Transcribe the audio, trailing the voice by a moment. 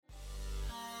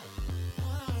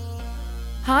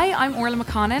Hi, I'm Orla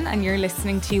McConnon and you're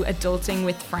listening to Adulting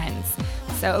with Friends.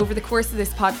 So over the course of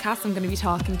this podcast, I'm going to be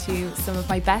talking to some of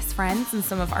my best friends and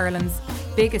some of Ireland's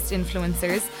biggest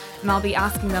influencers, and I'll be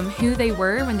asking them who they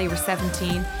were when they were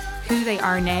 17, who they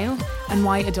are now, and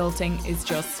why adulting is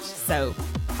just so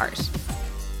hard.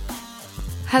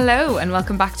 Hello and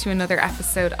welcome back to another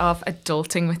episode of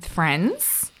Adulting with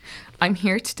Friends. I'm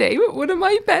here today with one of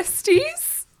my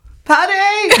besties,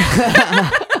 Paddy!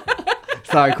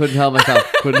 Sorry, couldn't help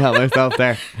myself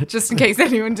there. Just in case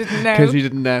anyone didn't know. Because you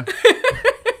didn't know.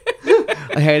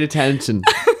 I hate attention.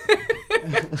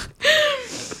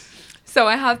 So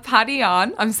I have Paddy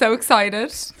on. I'm so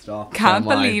excited. Stop. Can't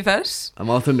believe it. I'm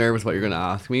also nervous what you're going to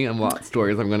ask me and what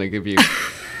stories I'm going to give you.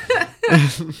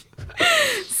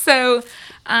 So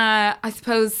I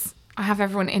suppose I have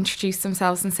everyone introduce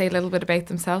themselves and say a little bit about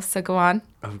themselves. So go on.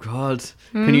 Oh, God.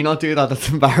 Can you not do that? That's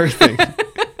embarrassing.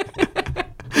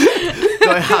 Do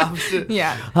I have to?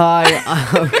 Yeah. Hi.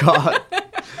 Oh, God.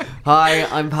 Hi,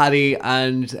 I'm Paddy,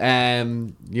 and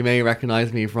you may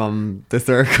recognise me from The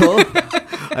Circle.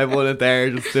 I won it there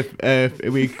just a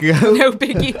week ago. No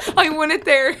biggie. I won it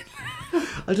there.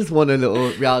 I just won a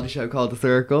little reality show called The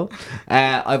Circle.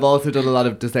 I've also done a lot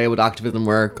of disabled activism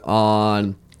work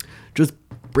on just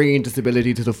bringing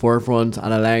disability to the forefront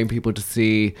and allowing people to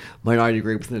see minority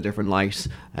groups in a different light.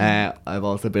 I've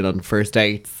also been on first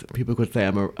dates. People could say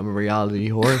I'm a reality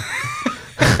whore.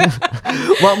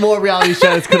 What more reality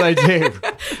shows could I do?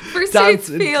 First dates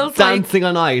feels Dancing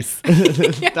on Ice.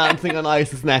 Yeah. Dancing on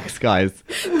Ice is next, guys.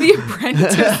 The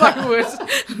Apprentice I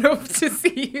would love to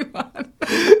see you on.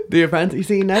 The Apprentice. You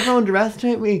see, never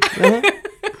underestimate me.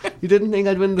 You didn't think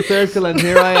I'd win The Circle, and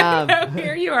here I am.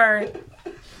 Here you are.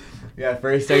 Yeah,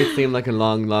 first dates seem like a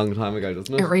long time ago,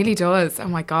 doesn't it? It really does. Oh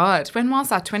my God. When was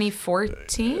that?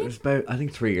 2014? It was about, I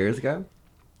think, 3 years ago.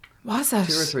 Was it?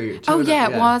 2 or 3. It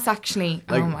was actually.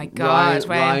 Like oh my God.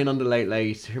 Ryan on the Late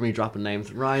Late. Hear me dropping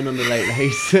names. Ryan on the Late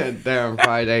Late there on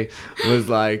Friday was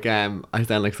like, I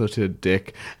sound like such a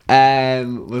dick.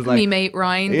 Was like, me mate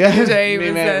Ryan. Yeah, Today me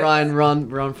was mate it? Ryan.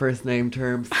 We're on first name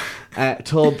terms.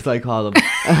 Tubbs, I call him.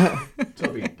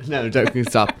 Tubby. No, joking.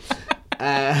 Stop.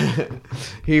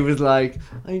 He was like,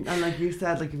 and like you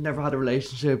said, like you've never had a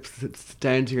relationship, it's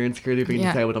down to your insecurity of being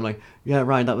disabled. I'm like, yeah,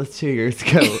 Ryan, that was 2 years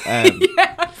ago.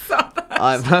 Yeah, I saw that.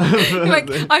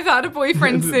 I've had a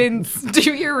boyfriend since.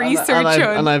 Do your research,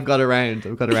 and I've got around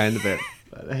a bit.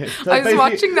 So I was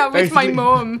watching that with my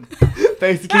mum.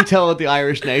 Basically told the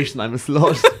Irish nation I'm a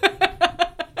slut.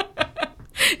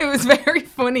 It was very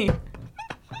funny.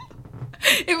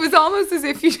 It was almost as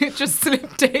if you had just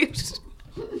slipped out.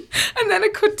 And then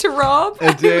it cut to Rob.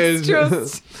 It did. It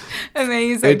was just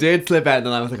amazing. It did slip out, and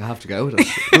then I was like, I have to go with it.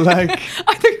 Like,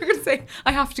 I think you were going to say,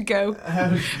 I have to go.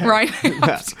 Right, I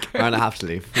have to go. Ryan, I have to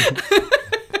leave.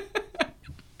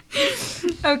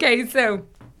 Okay, so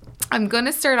I'm going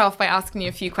to start off by asking you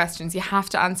a few questions. You have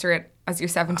to answer it as your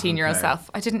 17-year-old self.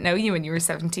 I didn't know you when you were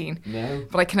 17. No.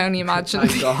 But I can only imagine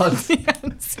Thank God. the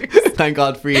answers. Thank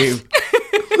God for you.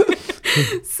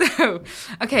 So,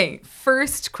 okay,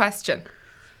 first question.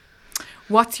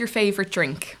 What's your favourite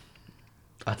drink?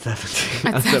 At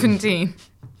 17. At 17.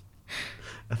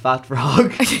 A fat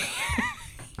frog.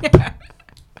 Yeah.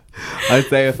 I'd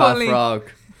say a Fully. fat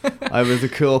frog. I was a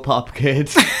cool pop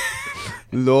kid.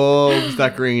 Loves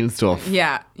that green stuff.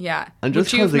 Yeah, yeah. And Would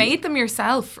just you have 'cause made them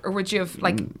yourself, or would you have,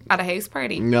 like, at a house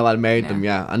party? No, I made them,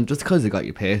 yeah. And just because it got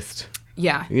you pissed.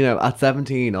 Yeah. You know, at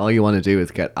 17, all you want to do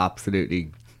is get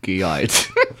absolutely gee-eyed.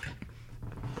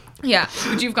 Yeah.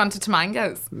 Would you have gone to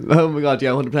Tamango's? Oh my God, yeah,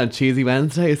 100%. Cheesy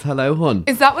Wednesdays. Hello, hun.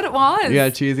 Is that what it was?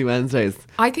 Yeah, Cheesy Wednesdays.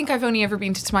 I think I've only ever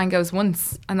been to Tamango's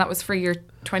once, and that was for your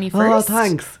 21st. Oh,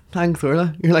 thanks. Thanks,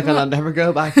 Orla. You're like, I'll never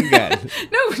go back again.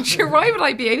 No, sure, why would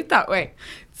I be out that way?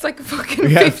 It's like a fucking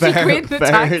 50 quid in a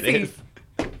taxi. It is.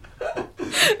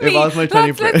 It was my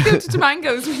 21st. Let's go to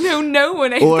Tamango's. We know no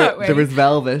one out that way. There was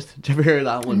Velvet. Did you ever hear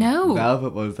that one? No.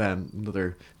 Velvet was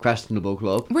another questionable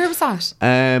club. Where was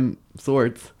that?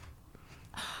 Swords.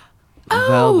 Oh,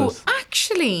 Velvet.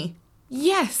 actually,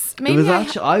 yes. It Maybe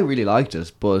was I really liked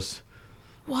it, but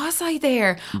was I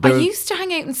there? There I was- used to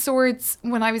hang out in Swords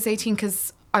when I was 18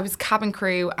 because I was cabin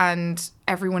crew and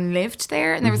everyone lived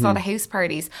there and there was a lot of house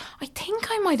parties. I think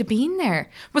I might have been there.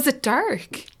 Was it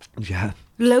dark? yeah.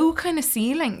 Low kind of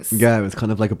ceilings? Yeah, it was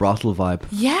kind of like a brothel vibe.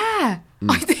 Yeah.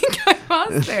 I think I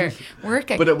was there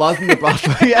working. But it wasn't a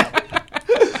brothel. Yeah.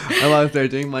 I was there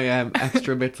doing my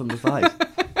extra bits on the side.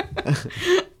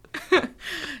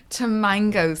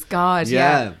 Tamango's, God,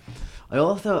 Yeah. I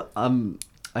also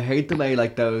I hate the way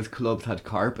like those clubs had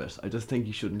carpet. I just think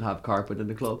you shouldn't have carpet in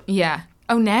the club. Yeah.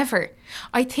 Oh, never.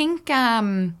 I think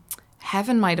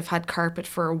Heaven might have had carpet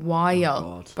for a while,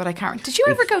 God. but I can't. Did you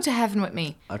ever go to Heaven with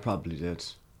me? I probably did.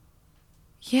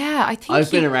 Yeah, I think I've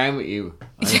been around with you.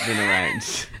 I've been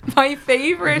around. My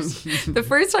favourite, the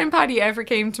first time Paddy ever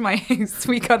came to my house,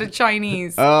 we got a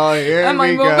Chinese. Oh, here And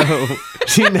my we mum- go.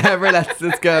 She never lets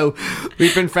us go.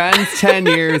 We've been friends 10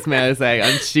 years, may I say,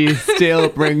 and she still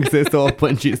brings this up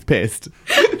when she's pissed.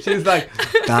 She's like,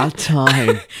 that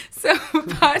time. So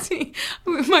Paddy,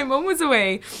 my mum was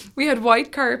away. We had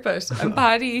white carpet and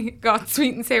Paddy got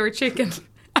sweet and sour chicken.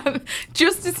 And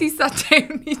just as he sat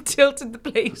down, he tilted the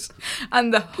plate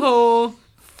and the whole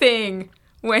thing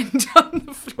went on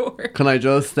the floor. Can I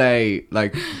just say,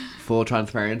 like, full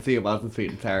transparency, it wasn't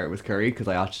sweet and sour, it was curry, because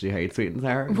I actually hate sweet and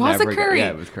sour. Was it curry?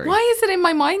 Yeah, it was curry. Why is it in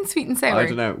my mind sweet and sour? I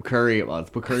don't know, curry it was,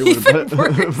 but curry would have put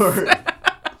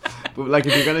But like,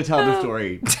 if you're going to tell the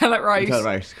story, Tell it right. tell it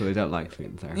right, because I don't like sweet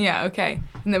and sour. Yeah, okay.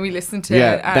 And then we listened to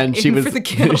then she In was for the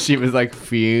Kill. she was like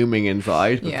fuming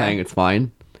inside, but saying it's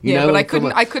fine. You know, but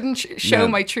when I couldn't show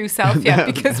my true self yet No.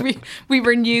 because we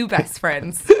were new best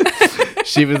friends.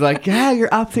 She was like, yeah, you're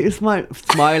absolutely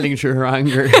smiling through her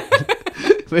anger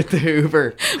with the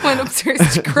Hoover. Went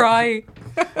upstairs to cry.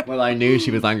 Well, I knew she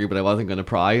was angry, but I wasn't going to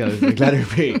pry. I was like, let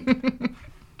her be.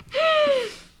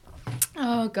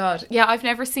 Oh God, yeah, I've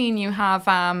never seen you have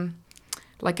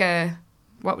like a,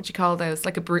 what would you call those?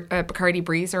 Like a Bacardi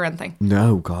Breeze or anything.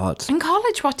 No, God. In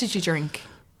college, what did you drink?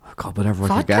 Oh, God, whatever I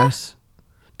Vodka? could guess.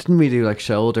 Didn't we do like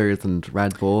shoulders and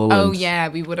Red Bull? Oh and yeah,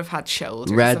 we would have had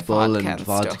shoulders. Red of Bull vodka and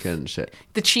stuff. vodka and shit.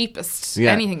 The cheapest.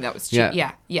 Yeah. Anything that was cheap.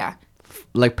 Yeah. Yeah.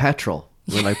 Like petrol.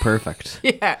 We're like perfect.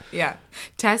 Yeah.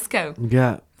 Tesco.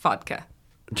 Yeah. Vodka.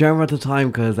 Do you remember at the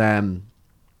time? Because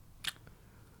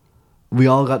we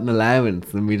all got an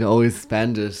allowance and we'd always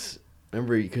spend it.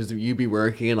 Remember, because you'd be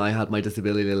working and I had my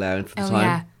disability allowance at the time.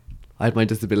 Yeah. I had my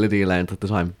disability allowance at the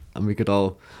time, and we could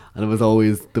all, and it was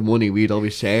always the money we'd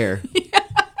always share. Yeah.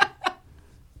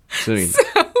 Do you know what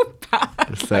I mean? So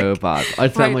bad. So bad.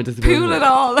 I'd spend my disability. Pool it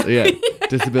all. Yeah.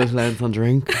 Disability allowance on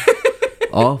drink.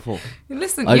 Awful.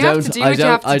 Listen, you have to do what you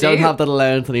have to do. I don't have that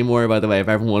allowance anymore, by the way, if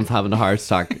everyone's having a heart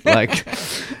attack. Like,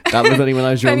 that was only when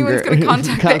I was If younger. anyone's going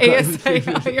to contact the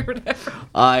ASA or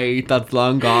whatever. That's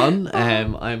long gone.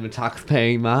 I'm a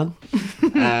tax-paying man.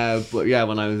 But yeah,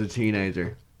 when I was a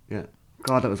teenager. Yeah.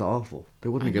 God, that was awful. They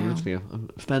wouldn't have given it to me.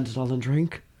 I spent it all on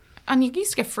drink. And you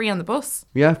used to get free on the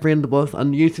we Yeah, free on the bus.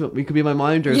 And you could be my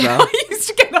minder as yeah, well. I used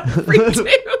to get on free too.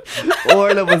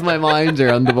 Orla was my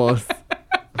minder on the bus.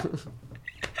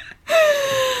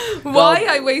 Why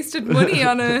I wasted money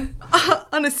on a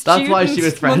student. That's why she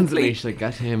was friends monthly. with me. She's like,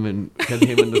 get him in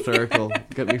the circle.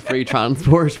 Get me free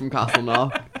transport from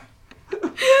Castleknock.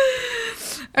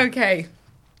 Okay.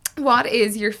 What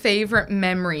is your favourite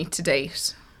memory to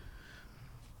date?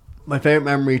 My favourite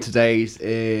memory to date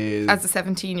is... As a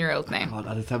 17-year-old now. God,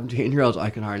 as a 17-year-old, I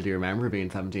can hardly remember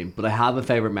being 17. But I have a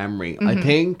favourite memory. I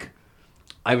think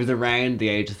I was around the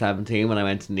age of 17 when I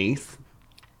went to Nice.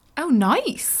 Oh,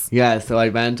 nice. Yeah, so I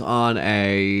went on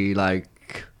a,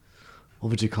 like... What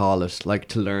would you call it? Like,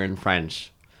 to learn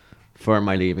French for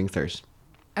my leaving cert.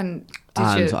 And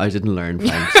I didn't learn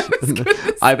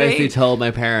French. I basically told my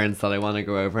parents that I want to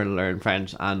go over and learn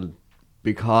French, and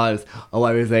because I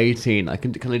was 18,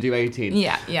 can I do 18?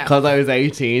 Yeah. Because I was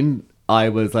 18, I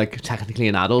was like technically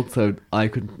an adult, so I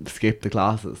could skip the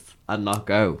classes and not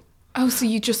go. Oh, so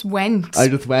you just went? I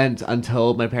just went and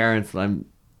told my parents that I'm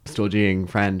studying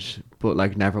French, but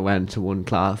like never went to one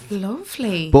class.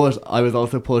 Lovely. But I was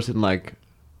also put in like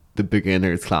the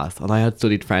beginners class, and I had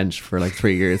studied French for like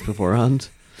 3 years beforehand.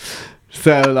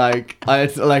 So like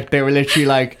they were literally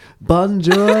like,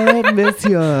 bonjour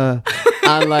monsieur,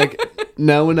 and like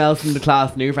no one else in the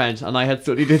class knew French, and I had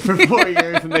studied it for 4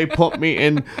 years, and they put me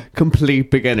in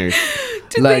complete beginners.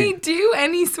 Did they do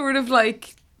any sort of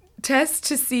like test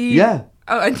to see? Yeah.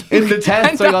 Oh, In the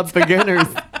test I got beginners.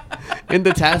 In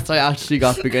the test I actually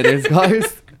got beginners,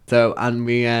 guys. So, and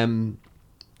we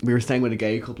were staying with a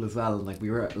gay couple as well, and like we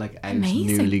were like out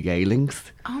newly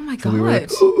gaylings. Oh my God. So we were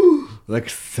like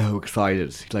so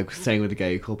excited, like staying with a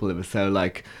gay couple. It was so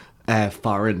like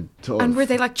foreign to us. And were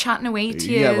they like chatting away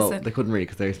to you? Yeah, well, they couldn't read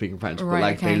because they were speaking French, but Right,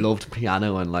 like okay. they loved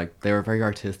piano, and like they were very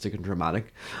artistic and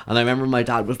dramatic. And I remember my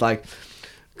dad was like,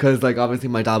 because like obviously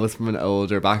my dad was from an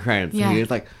older background, so Yeah. he was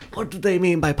like, what do they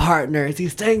mean by partners?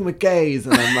 He's staying with gays.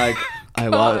 And I'm like, I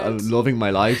was loving my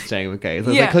life staying with gays. I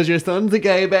was like, because your son's a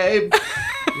gay, babe.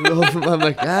 Love him. I'm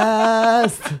like,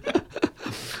 yes.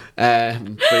 But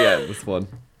yeah, it was fun.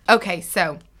 Okay,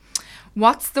 so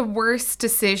What's the worst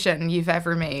decision you've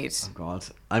ever made? Oh God.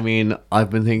 I mean, I've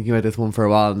been thinking about this one for a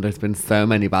while, and there's been so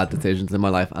many bad decisions in my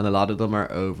life, and a lot of them are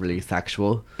overly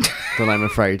sexual that I'm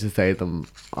afraid to say them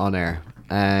on air.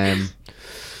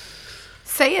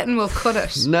 Say it and we'll cut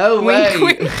it. No way.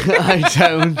 Wink, wink. I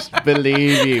don't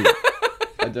believe you.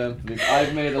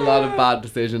 I've made a lot of bad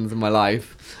decisions in my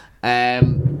life.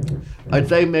 I'd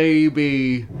say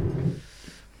maybe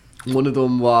one of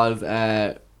them was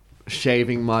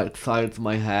shaving my sides of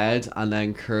my head and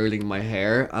then curling my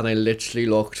hair, and I literally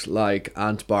looked like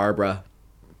Auntie Barbara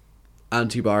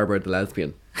the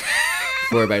lesbian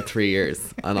for about 3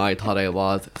 years, and I thought I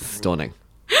was stunning.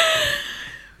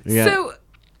 Yeah. So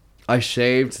I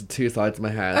shaved 2 sides of my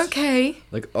head. Okay.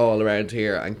 Like all around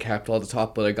here, and kept all the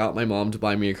top, but I got my mom to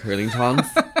buy me a curling tongs.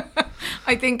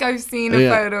 I think I've seen a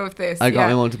photo of this. I got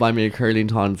my mom to buy me a curling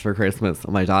tongs for Christmas,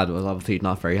 and my dad was obviously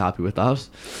not very happy with that.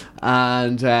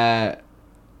 And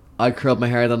I curled my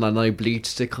hair then, and I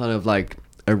bleached it kind of like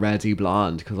a reddy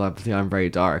blonde, because obviously I'm very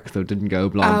dark, so it didn't go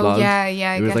blonde.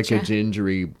 Yeah, it was like a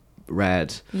gingery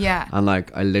red. Yeah. And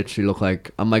like I literally looked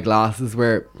like, and my glasses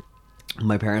were,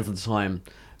 my parents at the time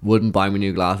wouldn't buy me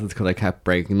new glasses because I kept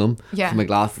breaking them. Yeah. So my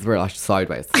glasses were actually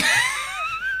sideways.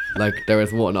 Like there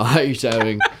was one eye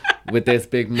showing with this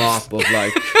big mop of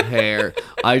like hair.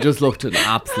 I just looked an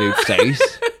absolute state.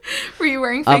 Were you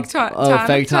wearing fake tan?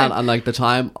 Fake tan. And like the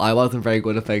time, I wasn't very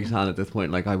good at fake tan at this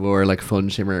point. Like I wore like sun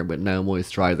shimmer with no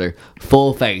moisturizer,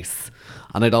 full face.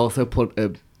 And I'd also put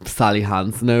a Sally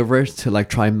Hansen over it to like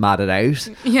try and mat it out.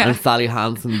 Yeah. And Sally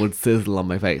Hansen would sizzle on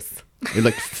my face. It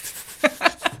like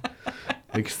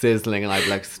like sizzling, and I'd be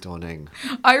like, stunning.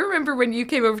 I remember when you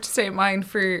came over to stay at mine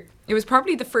it was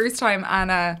probably the first time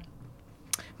Anna,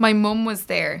 my mum was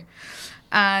there,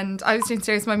 and I was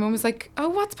downstairs. My mum was like, oh,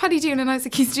 what's Paddy doing? And I was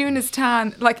like, he's doing his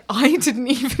tan. Like, I didn't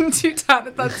even do tan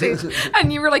at that stage.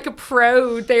 And you were like a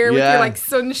pro there with your like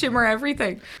sun shimmer,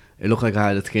 everything. It looked like I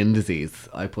had a skin disease.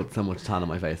 I put so much tan on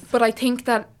my face. But I think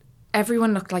that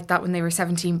everyone looked like that when they were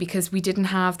 17 because we didn't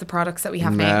have the products that we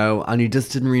have now. No, and you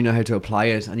just didn't really know how to apply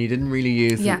it, and you didn't really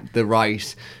use the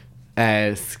right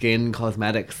skin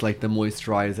cosmetics, like the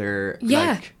moisturizer.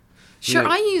 Yeah. Like, sure,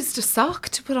 I used a sock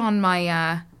to put on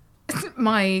my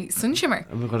my sun shimmer.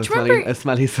 Oh my God, a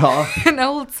smelly sock. An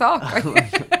old sock. No,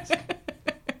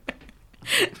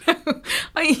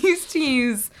 I used to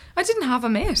use... I didn't have a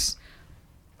mitt.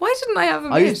 Why didn't I have a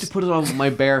mitt? I used to put it on with my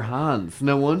bare hands.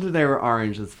 No wonder they were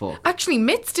orange as fuck. Actually,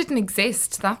 mitts didn't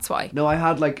exist. That's why. No, I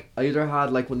either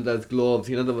had like one of those gloves.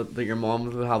 You know that your mom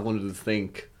would have one of those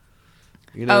think.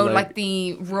 You know, like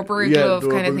the rubber glove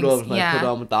kind of gloves, things. and I put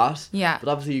on with that. Yeah. But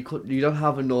obviously you don't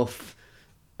have enough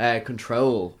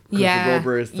control because the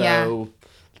rubber is so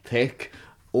thick.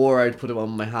 Or I'd put it on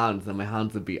my hands, and my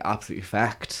hands would be absolutely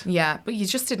fecked. Yeah, but you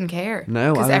just didn't care.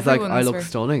 No, I was like, I look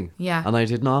stunning. Yeah. And I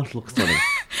did not look stunning.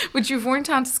 Would you have worn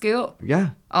tan to school?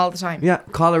 Yeah. All the time? Yeah,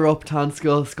 collar up, tan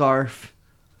school, scarf.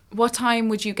 What time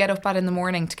would you get up at in the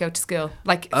morning to go to school?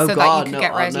 Like, that you could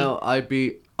get ready? No,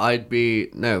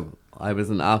 I was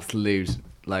an absolute,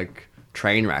 like,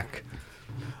 train wreck.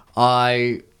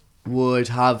 I would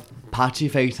have patchy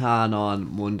fake tan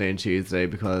on Monday and Tuesday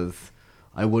because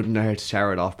I wouldn't know how to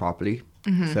shower it off properly.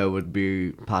 Mm-hmm. So it would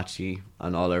be patchy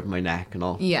and all over my neck and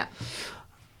all. Yeah.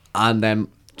 And then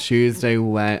Tuesday,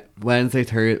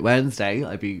 Wednesday,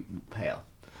 I'd be pale.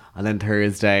 And then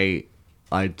Thursday,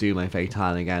 I'd do my fake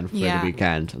tan again for the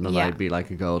weekend. And then I'd be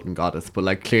like a golden goddess. But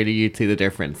like clearly you'd see the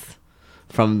difference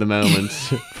from the moment,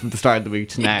 from the start of the week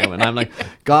to now. And I'm like,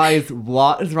 guys,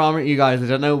 what is wrong with you guys? I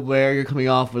don't know where you're coming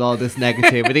off with all this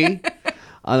negativity.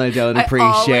 And I don't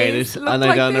appreciate it. And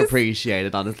I don't appreciate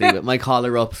it, honestly. With my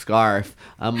collar up scarf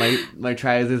and my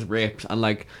trousers ripped and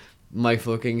like my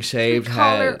fucking shaved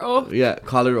head. Collar up. Yeah,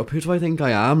 collar up. Who do I think I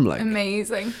am? Like,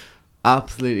 amazing.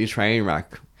 Absolutely train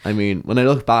wreck. I mean, when I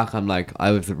look back, I'm like,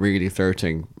 I was really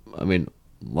searching. I mean,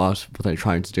 what was I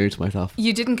trying to do to myself?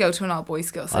 You didn't go to an all-boys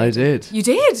school, so I did. You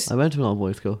did? I went to an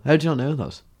all-boys school. How did you not know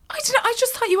that? I didn't. I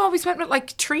just thought you always went with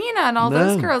like Trina and all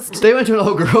those girls. They went to an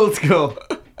all-girls school.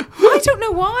 I don't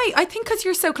know why. I think because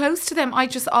you're so close to them, I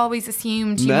just always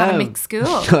assumed you had a mixed school.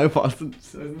 I wasn't. It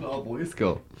was an all-boys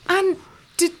school. And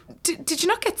did you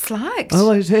not get slagged?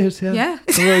 Oh, I did, yeah. Yeah.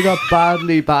 I got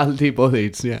badly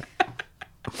bullied, yeah.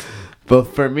 But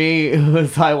for me, it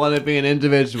was I want to be an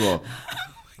individual.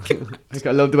 Like,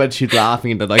 I love the way she's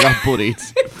laughing that I got bullied.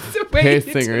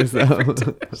 Pissing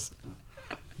herself.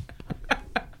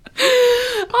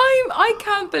 I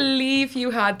can't believe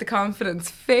you had the confidence.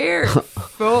 Fair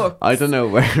fuck. I don't know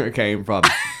where it came from.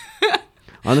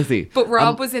 Honestly. But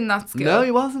Rob was in that school. No,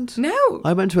 he wasn't. No.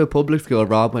 I went to a public school.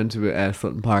 Rob went to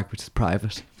Sutton Park, which is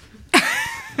private.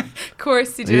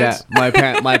 course you did. Yeah,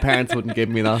 my parents wouldn't give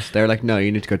me that. They're like, no,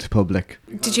 you need to go to public.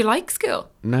 Did you like school?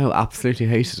 No, absolutely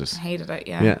hated it. Hated it,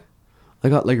 yeah. Yeah. I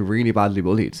got like really badly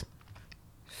bullied.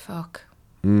 Fuck.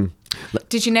 Mm.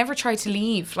 Did you never try to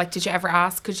leave? Like, did you ever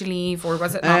ask, could you leave? Or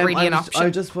was it not really an option? I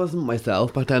just wasn't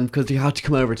myself back then because you had to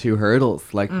come over 2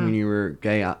 hurdles. Like when you were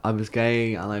gay, I was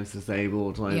gay and I was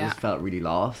disabled and I just felt really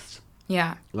lost.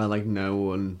 Yeah. And like no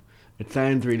one, it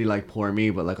sounds really like poor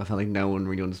me, but like I felt like no one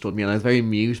really understood me and I was very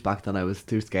mute back then. I was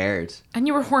too scared. And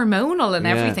you were hormonal and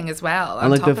everything as well. And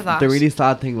on like top of that. the really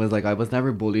sad thing was like I was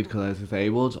never bullied because I was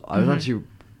disabled. I was actually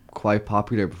quite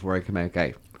popular before I came out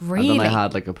gay. Really? And then I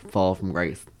had like a fall from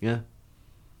grace. Yeah.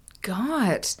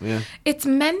 God. Yeah. It's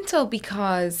mental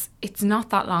because it's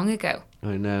not that long ago.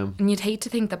 I know. And you'd hate to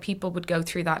think that people would go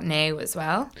through that now as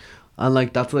well. And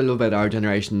like that's what I love about our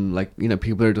generation. Like, you know,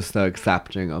 people are just so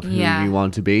accepting of who you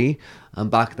want to be.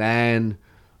 And back then,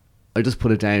 I just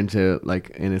put it down to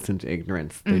like innocent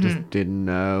ignorance. They just didn't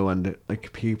know, and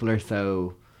like people are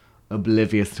so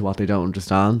oblivious to what they don't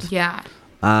understand. Yeah.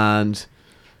 And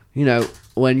you know,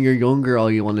 when you're younger,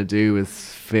 all you want to do is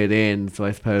fit in. So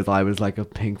I suppose I was like a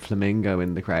pink flamingo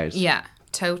in the crowd. Yeah,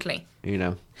 totally. You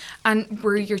know. And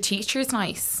were your teachers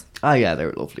nice? Oh yeah, they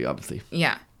were lovely, obviously.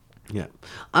 Yeah. Yeah.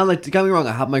 And like, don't get me wrong,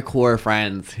 I had my core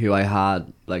friends who I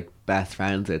had like best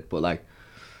friends with, but like,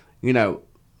 you know,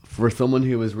 for someone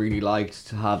who was really liked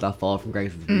to have that fall from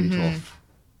grace is really tough.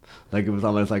 Like, it was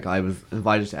almost like I was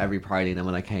invited to every party, and then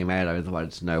when I came out, I was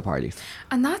invited to no parties.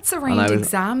 And that's around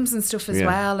exams and stuff as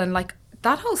well. And, like,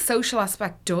 that whole social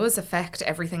aspect does affect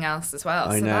everything else as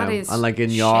well. I know. That is and, like, in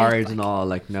yard and all,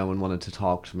 like, no one wanted to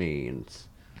talk to me. And,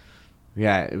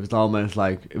 yeah, it was almost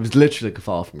like... It was literally like a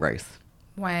fall from grace.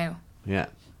 Wow. Yeah.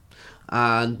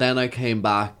 And then I came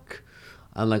back,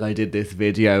 and, like, I did this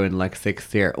video in, like,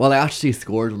 6th year. Well, I actually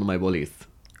scored one of my bullies.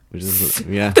 Which is...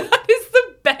 Yeah.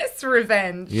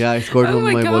 Revenge. Yeah, I scored one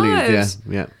of my bullies.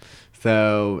 Yeah.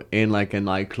 So in like a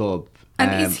nightclub.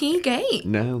 And is he gay?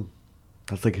 No,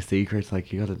 that's like a secret.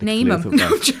 Like you got to name him. No,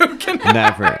 I'm joking.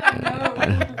 Never.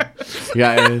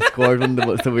 Yeah, I scored one of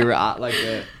the. So we were at like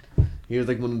he was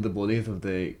like one of the bullies of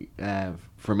the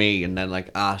for me, and then like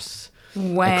at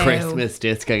a Christmas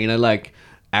disco. You know, like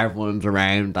everyone's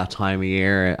around that time of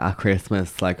year at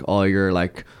Christmas. Like all your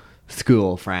like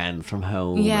school friends from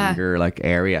home and your like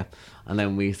area. And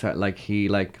then we start like he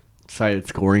like started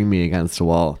scoring me against a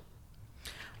wall.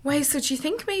 Wow, so do you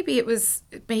think maybe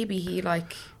he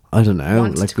like I don't know,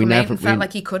 like we never felt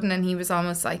like he couldn't, and he was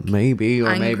almost like maybe or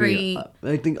angry.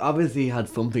 Maybe I think obviously he had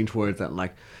something towards it, and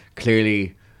like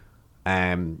clearly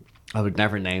I would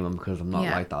never name him because I'm not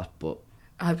like that, but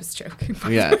I was joking.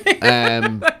 But yeah,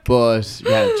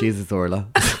 Jesus Orla.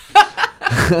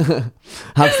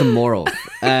 Have some morals.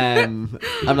 I'm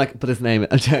like, put his name in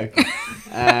a joke.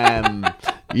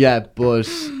 Yeah, but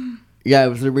yeah, it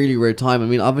was a really weird time. I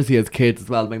mean, obviously as kids as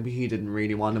well, maybe he didn't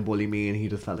really want to bully me and he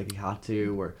just felt like he had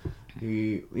to, or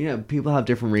he, you know, people have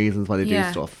different reasons why they do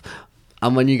stuff.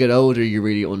 And when you get older, you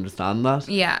really understand that.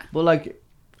 Yeah. But like,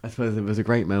 I suppose it was a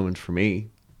great moment for me,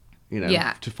 you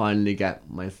know, to finally get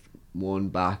my one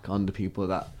back on the people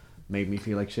that made me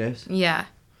feel like shit. Yeah.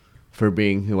 For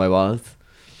being who I was.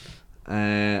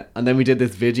 And then we did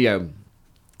this video.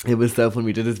 It was so fun.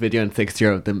 We did this video in 6th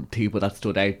year of the people that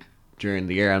stood out during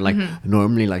the year, and like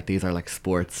normally like these are like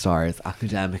sports stars,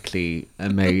 academically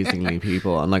amazingly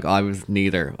people, and like I was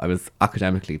neither. I was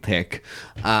academically thick,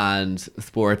 and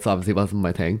sports obviously wasn't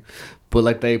my thing, but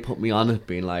like they put me on it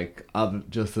being like I'm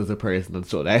just as a person that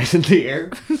stood out in the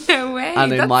year. No way.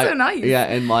 And that's so nice. Yeah,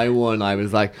 in my one I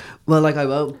was like, well, like I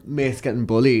won't miss getting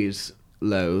bullied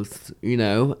loads, you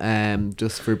know,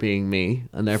 just for being me,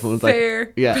 and everyone was fair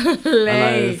like, yeah, play. And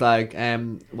I was like,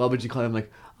 what would you call him?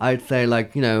 Like, I'd say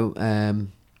like, you know,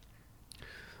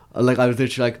 like I was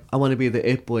literally like, I want to be the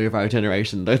it boy of our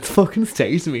generation. That's fucking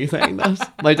stay to me saying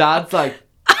that.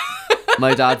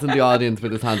 My dad's in the audience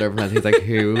with his hand over his head. He's like,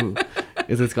 who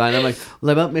is this guy? And I'm like,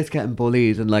 well, I won't miss getting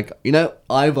bullied. And like, you know,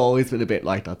 I've always been a bit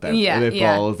like that then. A bit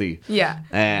ballsy. Yeah.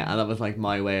 And that was like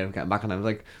my way of getting back. And I was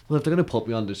like, well, if they're going to put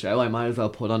me on the show, I might as well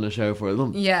put on the show for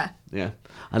them. Yeah. Yeah.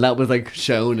 And that was like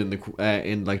shown in the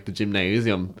in like the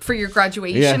gymnasium. For your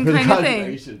graduation kind of thing.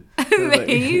 Amazing.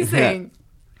 Like,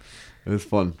 it was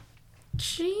fun.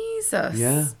 Jesus.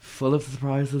 Yeah. Full of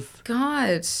surprises.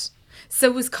 God. So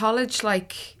was college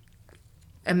like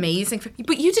amazing for you?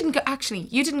 But you didn't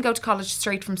go to college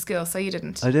straight from school, so you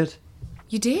didn't. I did.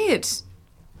 You did.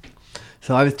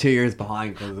 So I was 2 years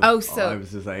behind because I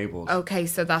was disabled. Okay,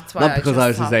 so that's why. Not because I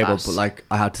was disabled, but like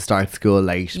I had to start school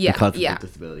late because of the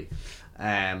disability.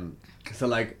 So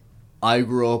like I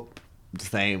grew up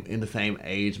in the same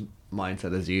age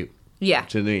mindset as you. Yeah.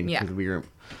 Do you know what I mean? Yeah. 'Cause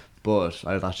but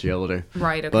I was actually older.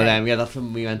 Right, okay. But yeah, that's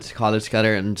when we went to college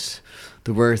together, and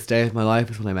the worst day of my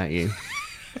life is when I met you.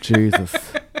 Jesus.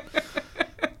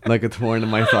 Like a thorn in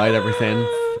my side ever since.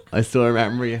 I still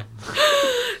remember you.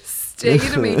 Stay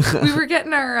to me. We were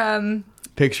getting our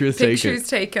pictures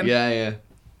taken. Yeah.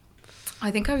 I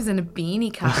think I was in a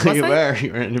beanie cap. Was You I?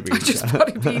 were in a beanie I just cap. bought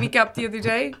a beanie cap the other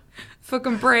day.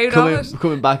 Fucking proud of it.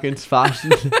 Coming back into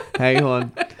fashion. Hey,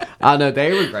 hon. I know,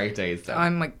 they were great days though. Oh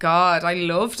my God, I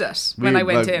loved it when I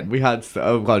went in. We had,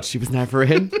 oh God, she was never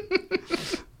in.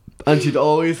 And she'd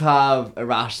always have a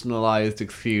rationalised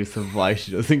excuse of why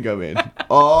she doesn't go in.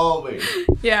 Always.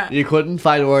 Yeah. You couldn't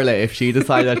fight Orla if she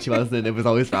decided that she wasn't in. It was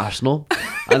always rational.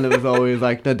 And it was always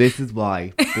like, no, this is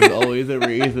why. There's always a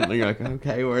reason. And you're like,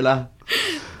 okay, Orla.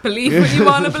 Believe what you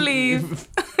want to believe.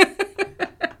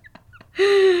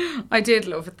 I did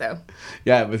love it though.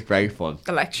 Yeah, it was great fun.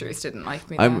 The lecturers didn't like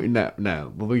me though.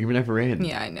 No. Well, you were never in.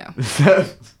 Yeah, I know. So,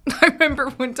 I remember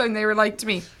one time they were like to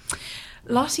me,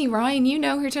 Lottie Ryan, you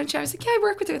know her, don't you? I was like, yeah, I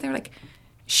work with her. They were like,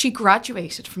 she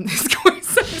graduated from this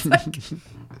course. I was like,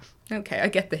 okay, I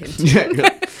get the hint. Yeah.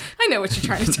 I know what you're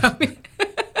trying to tell me.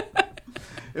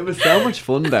 It was so much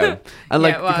fun though. And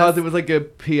like, because it was like a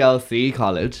PLC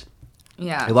college.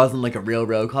 Yeah. It wasn't like a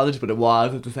real college, but it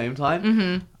was at the same time.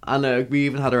 Mm-hmm. And we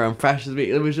even had our own freshers week.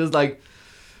 It was just like...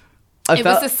 It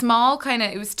was a small kind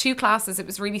of... It was 2 classes. It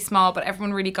was really small, but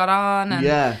everyone really got on. And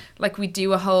yeah. Like we'd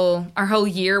do our whole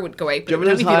year would go out. Do you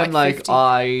remember the time like 50.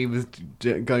 I was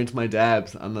going to my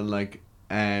Debs and then like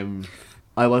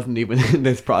I wasn't even in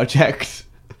this project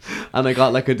and I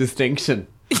got like a distinction.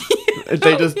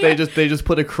 They just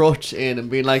put a crutch in and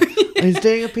being like, I was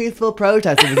doing a peaceful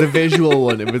protest. It was a visual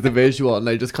one. It was a visual, and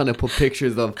they just kind of put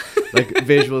pictures of like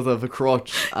visuals of a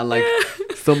crutch and like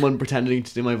someone pretending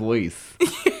to do my voice,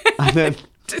 and then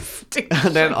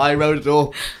I wrote it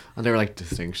up, and they were like,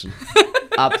 distinction,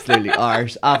 absolutely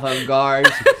art,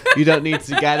 avant-garde. You don't need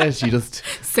to get it. You just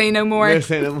say no more.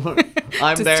 Say no more.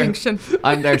 Distinction.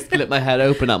 I'm there, split my head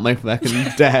open at my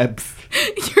fucking Debs.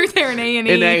 You're there in A&E.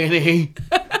 In A&E.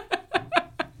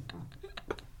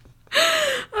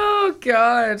 Oh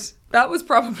God, that was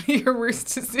probably your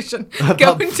worst decision.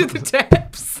 Going to the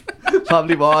Debs.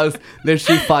 Probably was.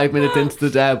 Literally 5 minutes into the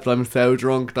Debs, I'm so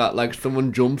drunk that like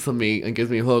someone jumps on me and gives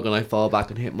me a hug, and I fall back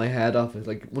and hit my head off. It's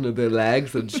like one of the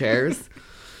legs of the chairs.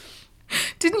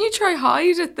 Didn't you try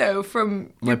hide it though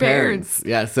from your parents?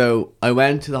 Yeah, so I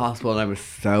went to the hospital and I was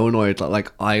so annoyed that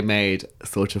like I made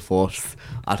such a fuss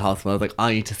at hospital. I was like,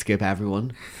 I need to skip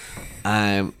everyone.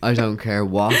 I don't care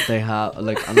what they have,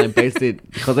 like, and I basically,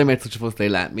 because I made such a fuss, they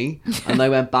let me, and I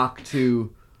went back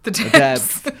to the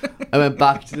Debs. I went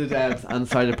back to the Debs and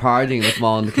started partying with them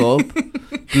all in the club.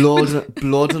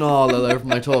 Blood and all over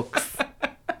my tux.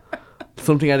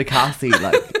 Something out of Cassie,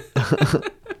 like.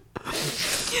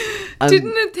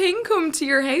 Didn't a thing come to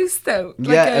your house though? Like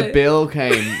yeah, a bill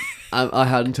came. I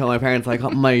hadn't told my parents. I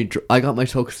got my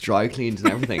tux dry cleaned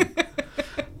and everything.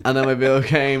 And then my bill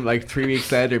came like 3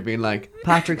 weeks later being like,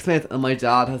 Patrick Smith, and my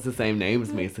dad has the same name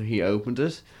as me, so he opened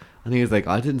it and he was like,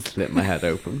 I didn't split my head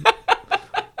open.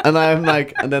 And I'm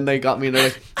like, and then they got me and they're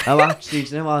like, oh actually, do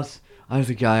you know what? I was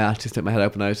like, yeah, I actually split my head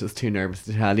open. I was just too nervous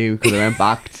to tell you because I went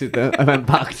back to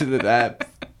the Debs.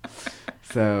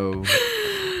 So,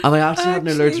 and I actually had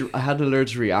an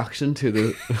allergic reaction to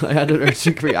the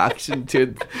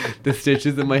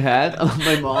stitches in my head, and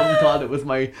my mom thought it was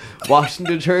my washing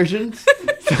detergent,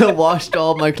 so I washed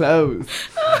all my clothes,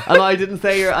 and I didn't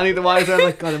say any of the wiser. I'm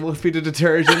like, God, it must be the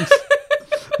detergent.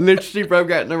 Literally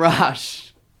broke out in a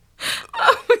rash.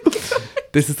 Oh my God.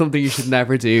 This is something you should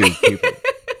never do, people.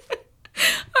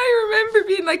 I remember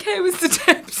being like, how was the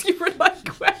Debs? You were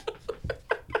like, well.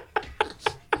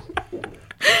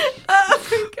 Oh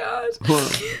my God.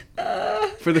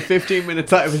 For the 15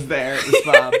 minutes I was there, it was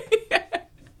fab. Yeah.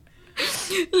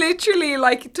 Literally,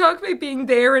 like, talk about being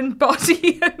there in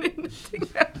body and in nothing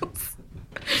else.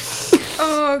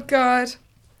 Oh God.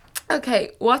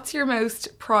 Okay, what's your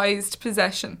most prized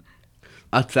possession?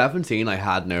 At 17, I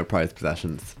had no prized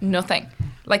possessions. Nothing.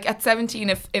 Like at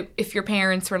 17, if your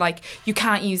parents were like, you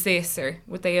can't use this, or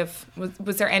would they have?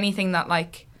 Was there anything that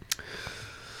like,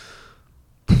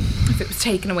 if it was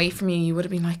taken away from you, you would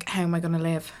have been like, how am I going to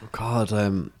live? God,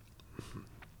 at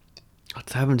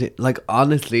 17, like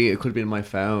honestly, it could have been my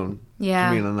phone. Yeah.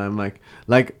 I mean, and I'm like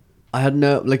I had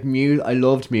no like I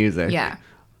loved music. Yeah.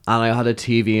 And I had a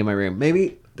TV in my room.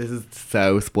 Maybe this is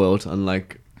so spoiled and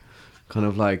like. Kind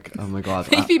of like, oh my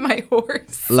God. Maybe my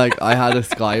horse. Like, I had a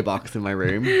skybox in my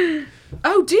room.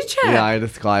 Oh, did you? Yeah, I had a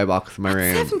skybox in my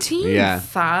room. 17? Yeah.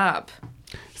 Fab.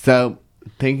 So,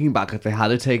 thinking back, if they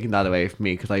had taken that away from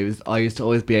me, because I used to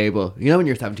always be able, you know, when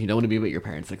you're 17, you don't want to be with your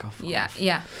parents. Like, oh, fuck off.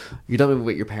 You don't want to be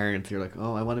with your parents. You're like,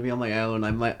 oh, I want to be on my own.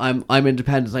 I'm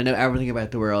independent. I know everything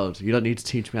about the world. You don't need to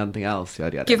teach me anything else.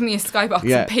 Yada, yada. Give me a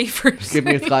skybox and pay for it. Give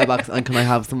me a skybox and can I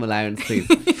have some allowance, please?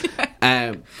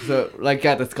 So like,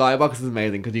 the skybox is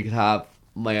amazing because you could have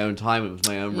my own time. It was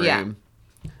my own room,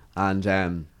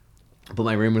 and but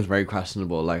my room was very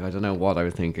questionable. Like, I don't know what I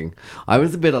was thinking. I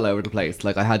was a bit all over the place.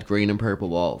 Like, I had green and purple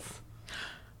walls.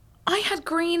 I had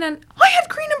green and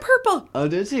purple. Oh,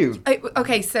 did you?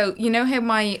 Okay, so you know how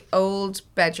my old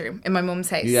bedroom in my mum's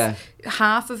house,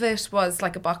 half of it was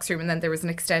like a box room, and then there was an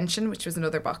extension, which was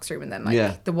another box room, and then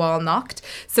the wall knocked.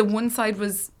 So one side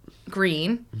was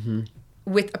green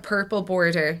with a purple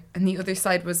border, and the other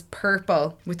side was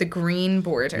purple with a green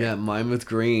border. Yeah, mine was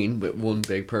green with one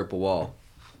big purple wall.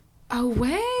 Oh,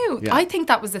 wow. Yeah. I think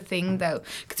that was a thing, though.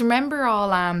 Because remember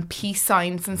all peace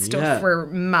signs and stuff were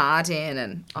mad in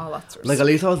and all that sort of stuff. Like, at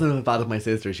least I wasn't as bad as my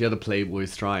sister. She had a Playboy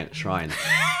shrine.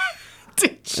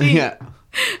 Did she? Yeah.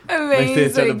 Amazing. My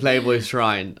sister had a Playboy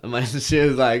shrine. And she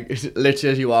was like,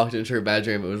 literally, as you walked into her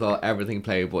bedroom, it was all everything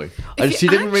Playboy. And she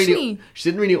didn't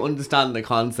really understand the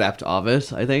concept of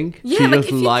it, I think. Yeah, she like,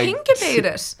 if you think about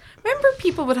it. Remember,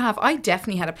 people would have... I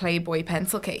definitely had a Playboy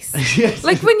pencil case. Yes.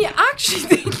 Like, when you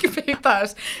actually think about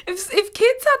that, if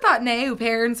kids had that now,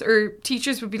 parents or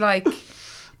teachers would be like,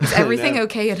 is everything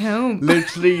okay at home?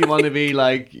 Literally, you want to be,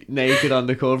 like, naked on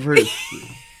the covers.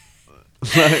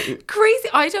 Like, crazy.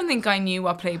 I don't think I knew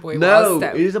what Playboy was, though. No,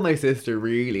 it isn't my sister,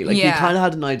 really. Like, you kind of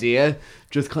had an idea,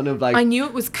 just kind of, like... I knew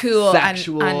it was cool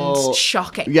sexual, and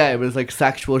shocking. Yeah, it was, like,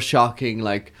 sexual, shocking,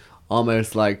 like,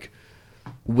 almost, like...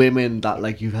 women that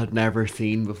like you had never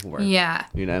seen before. Yeah.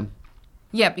 You know?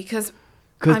 Yeah, because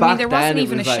I mean there wasn't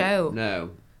even a show.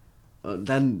 No.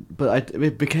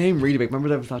 It became really big. Remember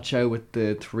there was that show with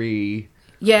the 3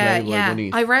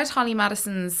 bunnies? I read Holly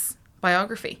Madison's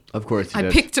biography. Of course you did.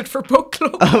 I picked it for book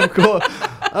club. Of course.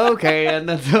 Okay, and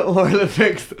that's what Orla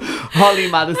picked.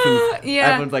 Holly Madison.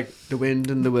 Everyone's like, The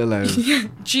Wind in the Willows. Yeah.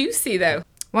 Juicy though.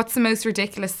 What's the most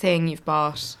ridiculous thing you've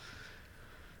bought?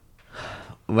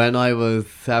 When I was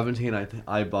 17,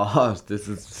 I bought, this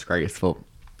is disgraceful,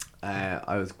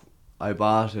 I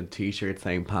bought a t-shirt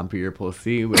saying "Pamper your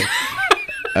pussy" with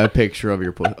a picture of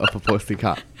a pussy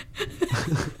cat.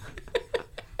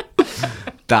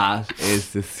 That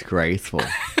is disgraceful.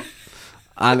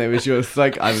 And it was just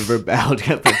like I rebelled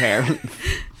against my parents.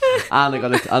 And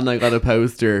I got a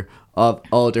poster of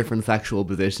all different sexual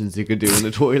positions you could do in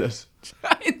the toilet.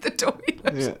 In the toilet?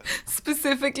 Yeah.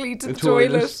 Specifically to the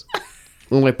toilet.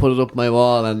 When I put it up my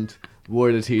wall and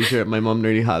wore the t-shirt, my mum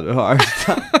nearly had a heart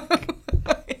attack. Oh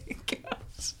my God.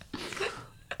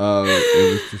 Oh,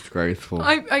 it was disgraceful.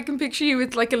 I can picture you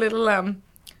with like a little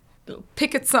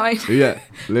picket sign. Yeah,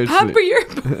 literally. Pamper your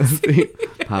pussy.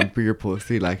 Pamper your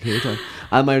pussy, like here.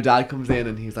 And my dad comes in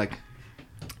and he's like,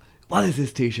 "What is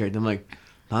this t-shirt?" And I'm like,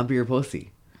 "Pamper your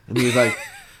pussy." And he's like,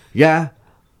 "Yeah."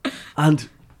 And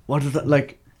what is that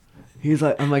like? He's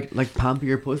like, I'm like pamper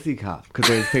your pussy cat, because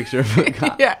there's a picture of a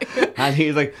cat. Yeah. And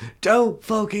he's like, "Don't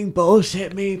fucking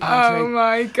bullshit me, Patrick. Oh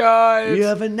my God. You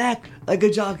have a neck like a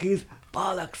jockey's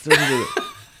bollocks."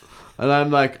 And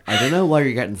I'm like, "I don't know why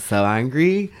you're getting so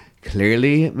angry.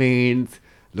 Clearly it means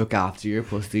look after your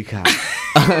pussy cat."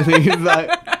 And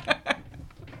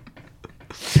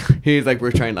he's like,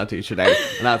 "We're trying that t-shirt out.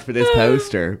 And as for this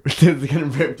poster, this is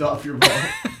getting ripped off your wall.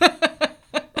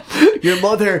 Your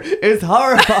mother is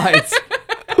horrified."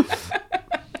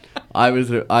 I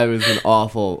was an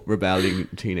awful rebelling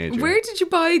teenager. Where did you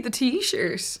buy the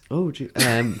t-shirt? Oh, gee.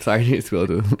 Sorry, I need to scroll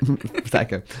to a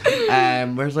second.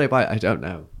 Where did I buy it? I don't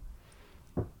know.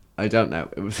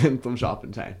 It was in some shop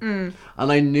in town.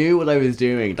 And I knew what I was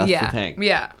doing. That's the thing.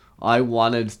 Yeah. I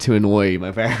wanted to annoy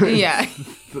my parents. Yeah.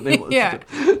 So they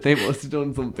must have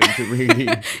done something to really...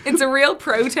 It's a real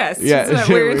protest. Yeah, isn't it?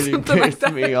 It Weird, really something pissed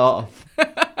like me off.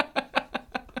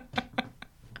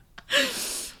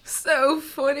 So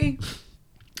funny.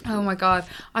 Oh my God.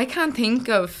 I can't think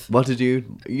of... What did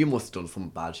you... You must have done some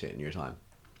bad shit in your time.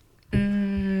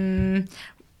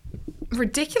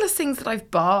 Ridiculous things that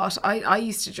I've bought. I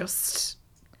used to just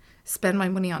spend my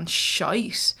money on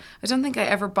shite. I don't think I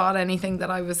ever bought anything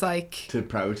that I was like... To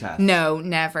protest? No,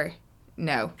 never.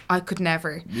 No, I could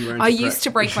never. I used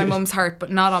to break my mum's heart,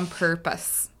 but not on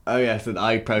purpose. Oh yes, and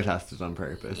I protested on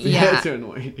purpose. Yeah. To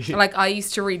annoy you. Like, I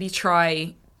used to really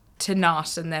try to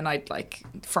not, and then I'd like,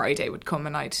 Friday would come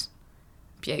and I'd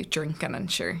be out drinking, and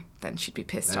sure, then she'd be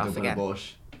pissed off again.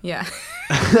 Bush. Yeah.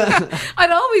 I'd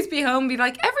always be home, be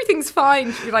like, everything's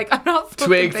fine. She'd be like, I'm not fucking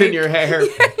Twigs in your hair.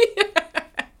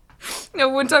 Yeah. No,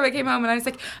 one time I came home and I was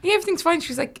like, yeah, everything's fine. She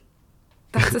was like,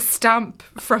 that's a stamp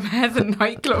from Heaven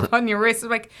nightclub on your wrist. I'm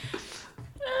like,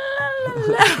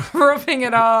 rubbing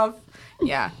it off.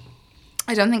 Yeah.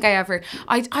 I don't think I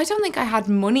don't think I had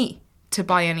money to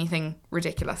buy anything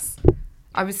ridiculous.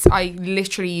 I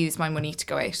literally used my money to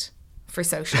go out for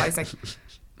socialising.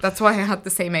 That's why I had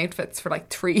the same outfits for like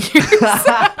 3 years.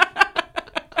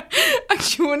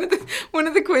 Actually, one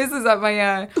of the quizzes at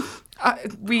my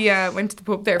we went to the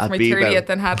pub there for my 30th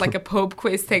and had like a pub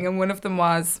quiz thing, and one of them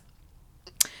was,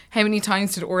 how many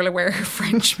times did Orla wear her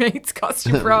French maid's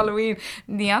costume for Halloween?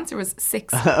 And the answer was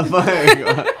 6. Oh my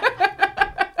God.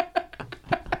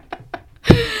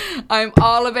 I'm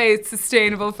all about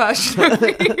sustainable fashion over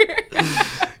here.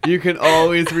 You can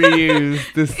always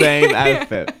reuse the same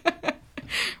outfit.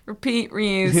 Repeat,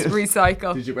 reuse,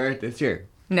 recycle. Did you wear it this year?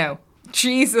 No.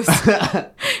 Jesus.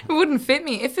 It wouldn't fit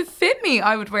me. If it fit me,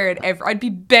 I would wear it ever. I'd be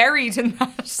buried in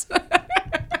that.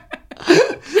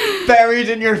 Buried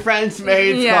in your French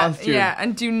maid's costume. Yeah,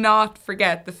 and do not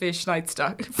forget the fishnet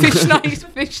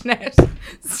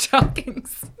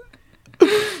stockings.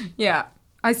 Yeah.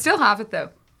 I still have it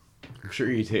though. I'm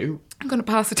sure you do. I'm going to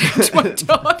pass it down to my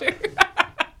daughter.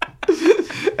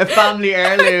 A family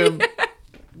heirloom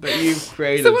that you've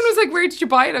created. Someone was like, where did you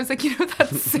buy it? I was like, that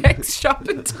sex shop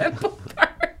in Temple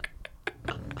Park.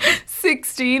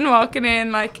 16 walking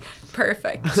in, like,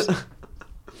 perfect.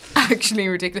 Actually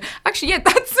ridiculous. Actually, yeah,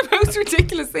 that's the most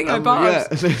ridiculous thing I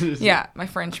bought. Yeah, my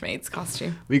French maid's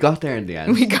costume. We got there in the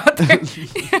end. We got there.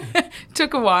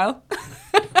 Took a while.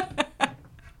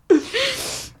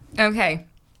 Okay.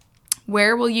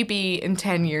 Where will you be in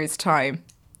 10 years' time?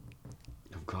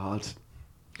 Oh, God.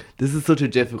 This is such a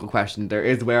difficult question. There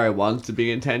is where I want to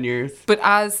be in 10 years. But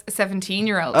as a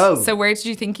 17-year-old. Oh. So where did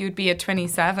you think you would be at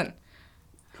 27?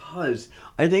 God.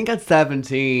 I think at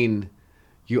 17,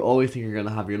 you always think you're going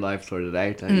to have your life sorted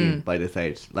out by this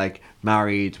age. Like,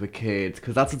 married with kids.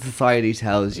 Because that's what society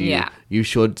tells you you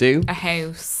should do. A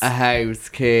house. A house,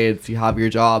 kids, you have your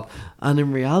job. And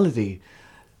in reality,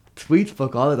 sweet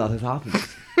fuck, all of that has happened.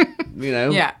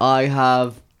 Yeah. I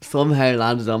have somehow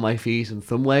landed on my feet in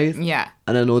some ways. Yeah.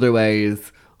 And in other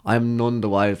ways, I'm none the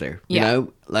wiser. You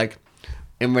know? Like,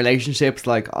 in relationships,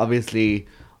 like, obviously,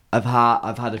 I've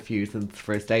had a few since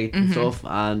first dates and stuff.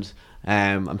 And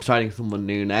I'm starting someone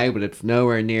new now, but it's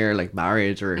nowhere near, like,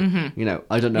 marriage or,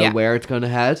 I don't know where it's going to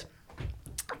head.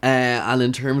 And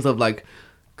in terms of, like,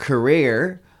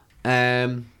 career,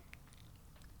 I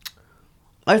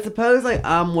suppose I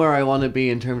am where I want to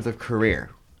be in terms of career.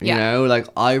 You know, like,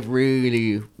 I've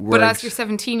really worked. But as your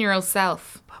 17-year-old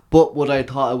self. But what I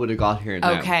thought I would have got here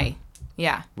now. Okay.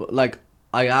 Yeah. But, like,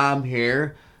 I am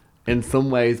here in some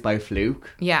ways by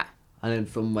fluke. Yeah. And in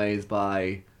some ways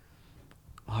by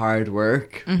hard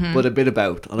work. But a bit of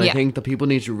both. And I think that people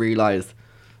need to realise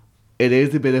it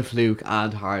is a bit of fluke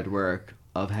and hard work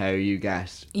of how you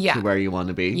get to where you want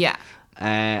to be. Yeah.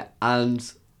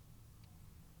 And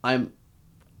I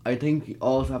think you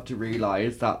also have to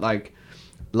realise that, like,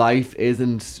 life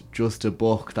isn't just a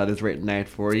book that is written out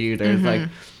for you. There's like,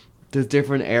 there's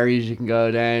different areas you can go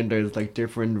down. There's like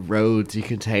different roads you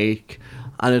can take,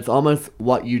 and it's almost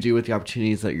what you do with the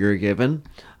opportunities that you're given.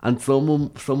 And some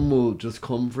will just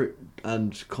come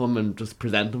and just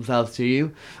present themselves to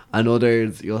you, and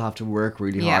others you'll have to work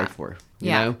really hard for.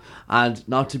 You know, and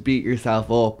not to beat yourself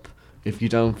up if you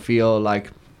don't feel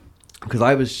like, because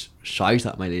I was shite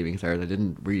at my leaving cert. I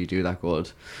didn't really do that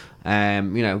good.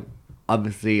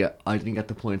 Obviously, I didn't get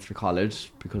the points for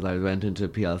college because I went into a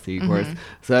PLC course.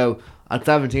 So at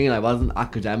 17, I wasn't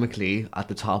academically at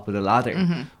the top of the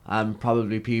ladder. And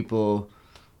probably people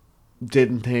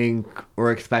didn't think or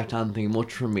expect anything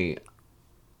much from me.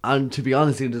 And to be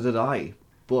honest, neither did I.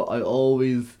 But I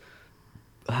always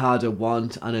had a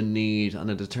want and a need and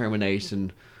a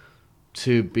determination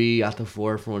to be at the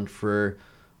forefront for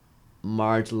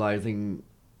marginalising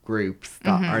groups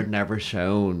that are never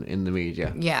shown in the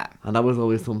media. Yeah. And that was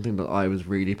always something that I was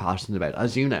really passionate about,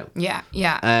 as you know. Yeah,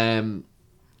 yeah. And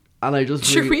I just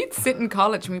Sure, we'd sit in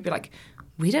college and we'd be like,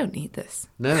 we don't need this.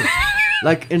 No.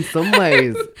 Like, in some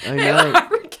ways, I know. How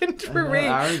arrogant were we?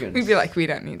 Arrogant. We'd be like, we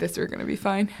don't need this, we're going to be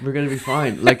fine. We're going to be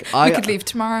fine. Like, we could leave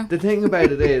tomorrow. The thing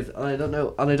about it is, and I don't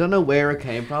know where it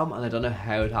came from, and I don't know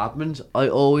how it happened, I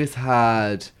always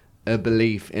had a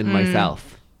belief in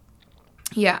myself.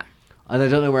 Yeah. And I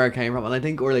don't know where it came from. And I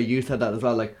think, Orla, you said that as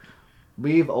well. Like,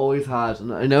 we've always had,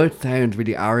 and I know it sounds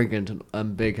really arrogant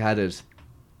and big-headed,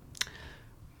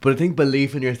 but I think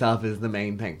belief in yourself is the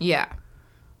main thing. Yeah.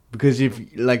 Because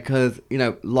because you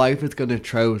know, life is gonna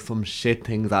throw some shit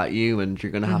things at you, and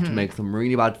you're gonna have to make some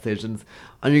really bad decisions,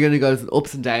 and you're gonna go through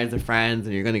ups and downs with friends,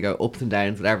 and you're gonna go ups and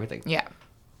downs with everything. Yeah.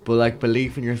 But like,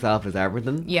 belief in yourself is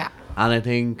everything. Yeah. And I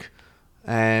think,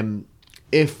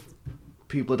 if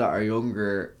people that are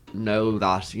younger know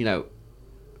that, you know,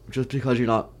 just because you're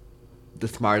not the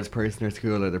smartest person in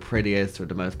school or the prettiest or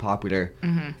the most popular,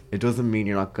 it doesn't mean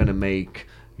you're not gonna make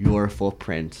your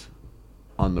footprint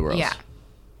on the world. Yeah.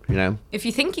 You know? If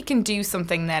you think you can do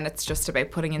something, then it's just about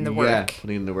putting in the work. Yeah,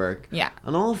 putting in the work. Yeah.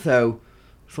 And also,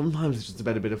 sometimes it's just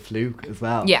about a bit of fluke as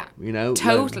well. Yeah. You know?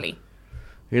 Totally. Like,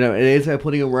 you know, it is about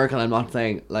putting in work, and I'm not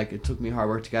saying, like, it took me hard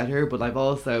work to get here, but I've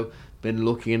also been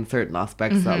lucky in certain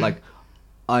aspects that, like,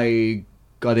 I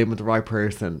got in with the right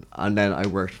person, and then I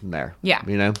worked from there. Yeah.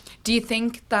 You know? Do you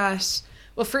think that,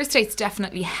 well, first dates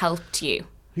definitely helped you?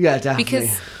 Yeah, definitely.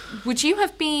 Because would you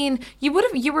have been, you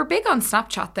were big on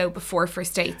Snapchat though before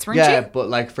first dates, weren't you? Yeah, but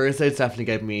like first dates definitely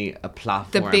gave me a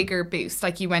platform. The bigger boost,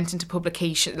 like you went into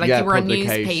publication, like Yeah, you were on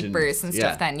publications, newspapers and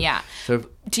stuff then, yeah. So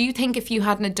do you think if you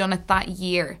hadn't have done it that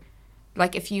year,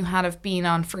 like if you had have been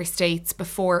on first dates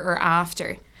before or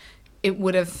after, it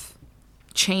would have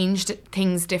changed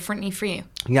things differently for you?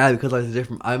 Yeah, because I was a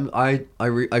different,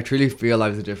 I truly feel I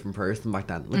was a different person back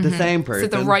then. Like the same person.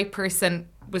 So the right person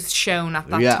was shown at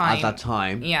that time. Yeah, at that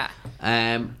time. Yeah.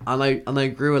 And I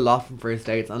grew a lot from first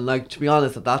dates, and like, to be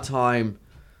honest, at that time,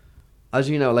 as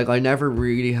you know, like, I never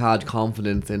really had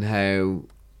confidence in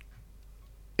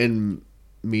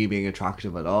me being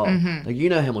attractive at all. Like, you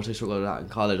know how much I struggled with that in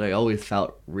college. I always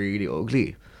felt really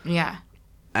ugly. Yeah.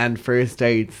 And first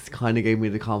dates kind of gave me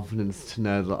the confidence to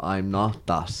know that I'm not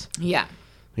that. Yeah.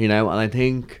 You know, and I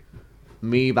think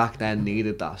me back then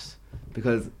needed that.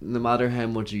 Because no matter how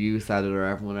much you said it or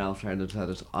everyone else around it said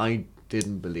it, I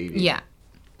didn't believe you. Yeah.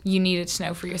 You needed to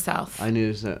know for yourself. I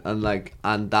needed to,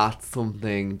 and that's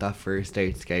something that first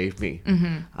dates gave me.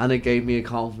 And it gave me a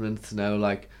confidence to know,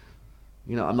 like,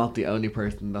 you know, I'm not the only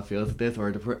person that feels this,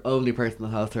 or the only person that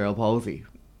has cerebral palsy.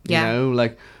 Yeah. You know,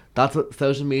 like, that's what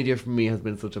social media for me has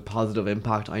been such a positive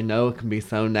impact. I know it can be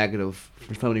so negative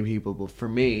for so many people, but for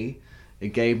me,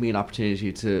 it gave me an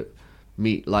opportunity to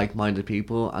meet like-minded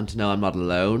people and to know I'm not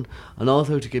alone, and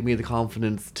also to give me the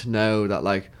confidence to know that,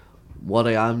 like, what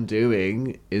I am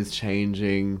doing is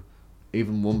changing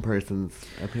even one person's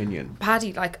opinion.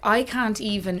 Paddy, like, I can't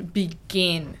even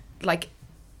begin, like,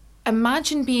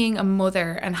 imagine being a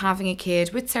mother and having a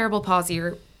kid with cerebral palsy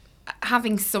or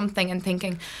having something and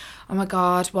thinking, oh my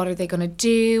God, what are they going to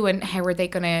do, and how are they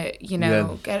going to, you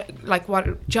know, get, like,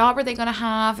 what job are they going to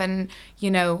have, and,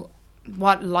 you know,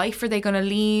 what life are they going to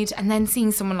lead, and then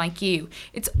seeing someone like you,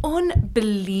 it's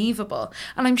unbelievable.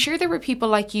 And I'm sure there were people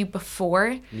like you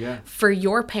before for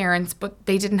your parents, but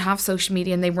they didn't have social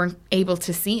media and they weren't able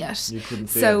to see it. You couldn't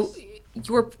see so it.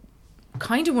 You're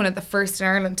kind of one of the first in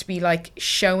Ireland to be like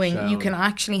showing you can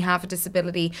actually have a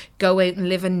disability, go out and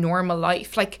live a normal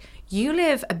life. Like, you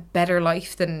live a better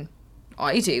life than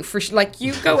I do. Like,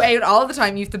 you go out all the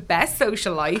time, you have the best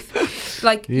social life.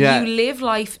 Like, you live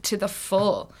life to the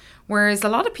full. Whereas a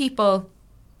lot of people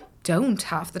don't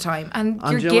half the time. And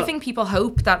you're giving people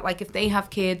hope that, like, if they have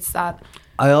kids that...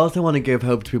 I also want to give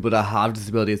hope to people that have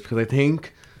disabilities, because I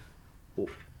think...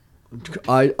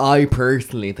 I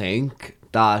personally think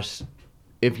that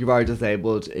if you are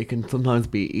disabled, it can sometimes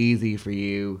be easy for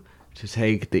you to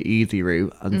take the easy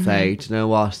route and say, do you know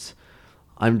what?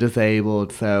 I'm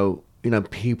disabled, so, you know,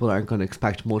 people aren't going to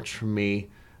expect much from me.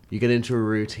 You get into a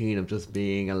routine of just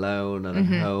being alone and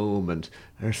at home, and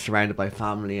are surrounded by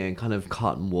family and kind of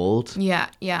cotton wooled. Yeah,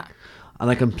 yeah.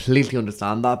 And I completely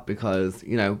understand that, because,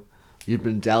 you know, you've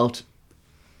been dealt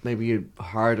maybe a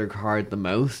harder card than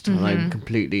most. And I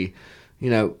completely, you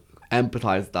know,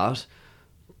 empathise that.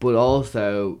 But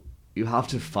also, you have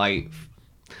to fight.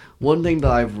 One thing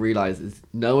that I've realised is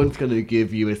no one's going to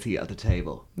give you a seat at the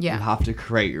table. Yeah. You have to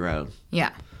create your own.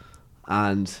 Yeah.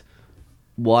 And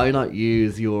why not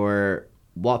use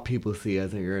what people see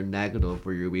as your negative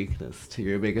or your weakness to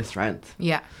your biggest strength?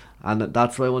 Yeah. And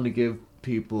that's why I want to give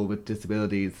people with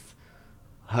disabilities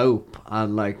hope,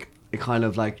 and like, it kind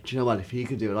of like, do you know what, if he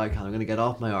can do it, I can. I'm going to get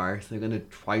off my arse, I'm going to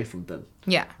try something.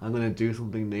 Yeah. I'm going to do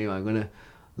something new.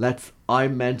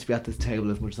 I'm meant to be at this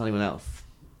table as much as anyone else.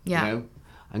 Yeah. You know?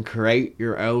 And create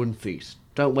your own seat.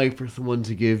 Don't wait for someone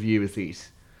to give you a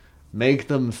seat. Make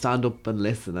them stand up and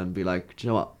listen and be like, do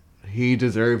you know what? He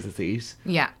deserves a seat.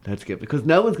 Yeah. Let's give it. Because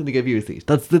no one's going to give you a seat.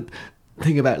 That's the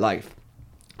thing about life.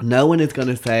 No one is going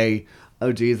to say,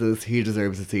 oh Jesus, he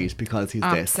deserves a seat because he's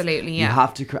this. Absolutely, yeah. You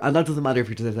have to, and that doesn't matter if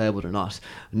you're disabled or not.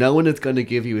 No one is going to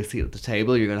give you a seat at the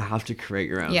table. You're going to have to create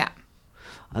your own. Yeah.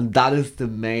 And that is the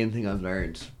main thing I've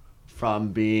learned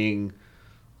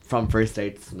from first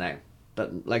dates to now.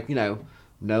 That, like, you know,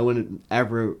 no one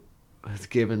ever has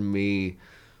given me,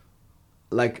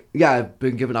 like, yeah, I've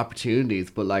been given opportunities,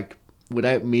 but, like,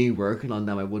 without me working on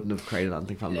them, I wouldn't have created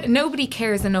anything from them. Nobody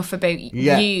cares enough about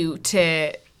you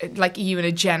to, like, you in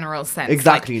a general sense.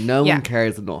 Exactly. Like, no one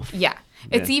cares enough. Yeah.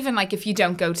 It's even like if you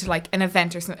don't go to like an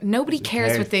event or something, nobody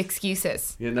cares what the excuse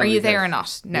is. Yeah, are you there cares. or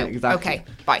not? No. Yeah, exactly. Okay,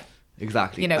 bye.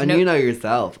 Exactly. You know, and you know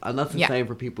yourself. And that's the same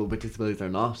for people with disabilities or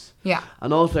not. Yeah.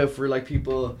 And also for like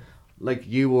people like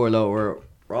you, Orla, or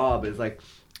Rob, is like,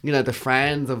 you know, the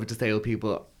friends of disabled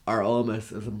people are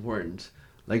almost as important.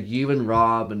 Like you and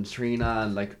Rob and Trina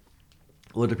and like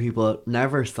other people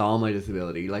never saw my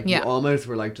disability. Like you almost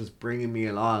were like just bringing me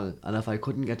along, and if I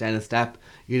couldn't get down a step,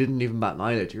 you didn't even bat an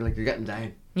eyelid. You're like, you're getting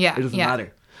down. Yeah. It doesn't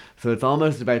matter. So it's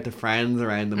almost about the friends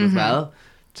around them as well,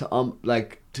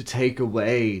 to take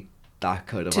away that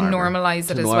coat of armor. To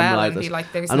normalise it as well and be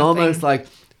like, there's nothing. Almost like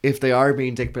if they are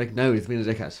being dick, like, no, he's being a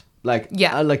dickhead. Like,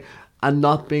 and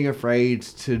not being afraid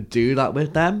to do that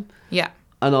with them. Yeah.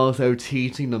 And also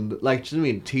teaching them, like, do you know what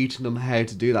I mean? Teaching them how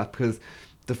to do that, because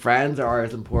the friends are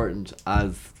as important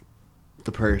as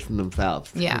the person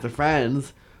themselves. Yeah. Because the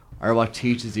friends are what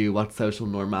teaches you what social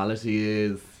normality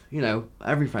is. You know,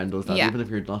 every friend does that, even if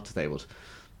you're not disabled.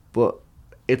 But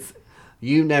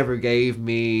you never gave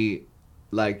me,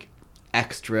 like,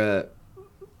 extra,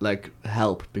 like,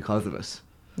 help because of it.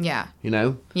 Yeah. You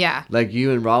know? Yeah. Like,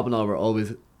 you and Rob and all were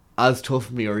always as tough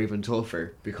for me or even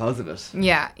tougher because of it.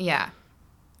 Yeah, yeah.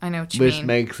 I know what you mean. Which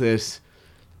makes it,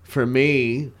 for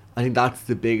me, I think that's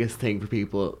the biggest thing for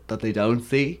people that they don't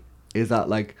see, is that,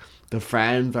 like, the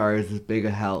friends are as big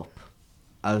a help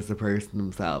as the person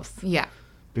themselves. Yeah.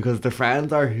 Because the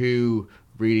friends are who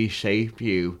really shape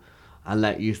you and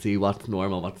let you see what's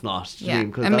normal, what's not. Yeah,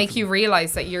 and make you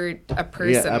realise that you're a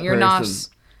person. You're not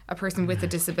a person with a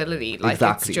disability. Like,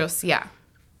 it's just,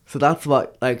 So that's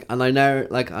what, like, and I know,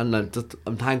 like, and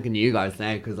I'm thanking you guys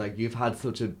now, because, like, you've had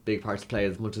such a big part to play,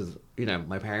 as much as, you know,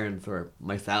 my parents or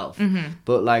myself. Mm-hmm.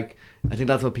 But, like, I think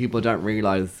that's what people don't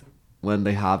realise when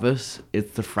they have it.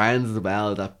 It's the friends as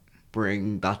well that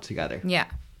bring that together. Yeah.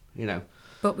 You know.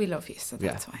 But we love you, so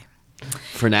that's why.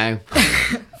 For now.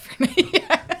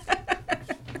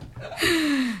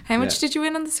 How much did you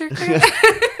win on the circuit?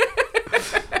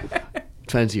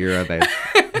 €20, babe.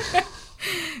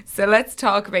 So let's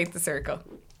talk about the circle.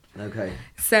 Okay.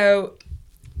 So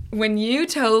when you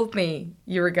told me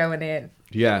you were going in,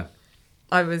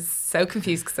 I was so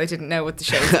confused because I didn't know what the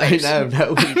show was about. I know,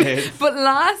 no one did. But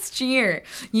last year,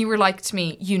 you were like to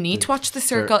me, you need to watch The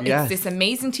Circle. It's this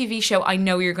amazing TV show. I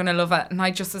know you're going to love it. And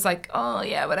I just was like, oh,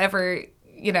 yeah, whatever.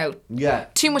 You know,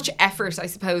 too much effort, I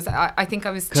suppose. I think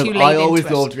I was too late into it. I always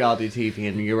loved reality TV,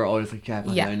 and you were always like,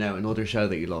 I know, another show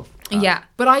that you love. Yeah,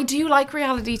 but I do like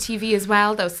reality TV as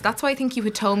well, though. So that's why I think you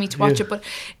had told me to watch it. But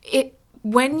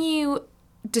when you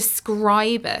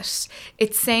describe it,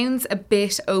 it sounds a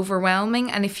bit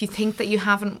overwhelming. And if you think that you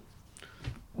haven't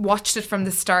watched it from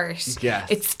the start,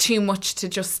 it's too much to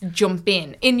just jump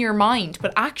in your mind.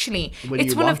 But actually,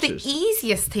 it's one of the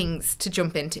easiest things to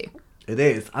jump into. It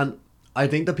is. And I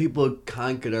think that people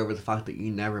can't get over the fact that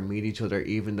you never meet each other,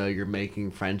 even though you're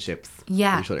making friendships with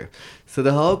each other. So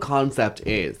the whole concept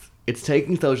is, it's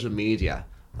taking social media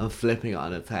and flipping it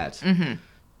on its head. Mm-hmm.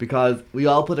 Because we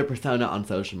all put a persona on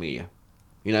social media.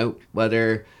 You know,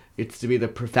 whether it's to be the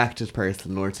perfected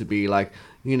person or to be like,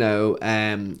 you know,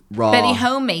 raw. Betty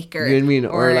Homemaker. You know what I mean?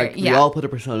 Or like, we all put a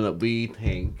persona that we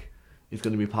think is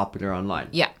going to be popular online.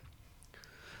 Yeah.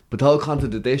 But the whole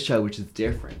concept of this show, which is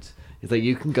different, is that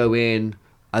you can go in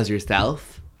as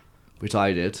yourself, which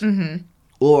I did,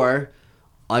 or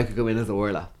I could go in as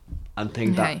Orla and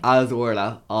think that as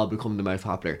Orla, I'll become the most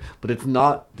popular. But it's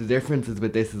not, the difference is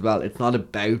with this as well, it's not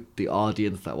about the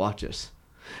audience that watch it.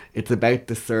 It's about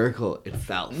the circle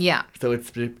itself. Yeah. So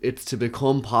it's to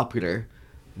become popular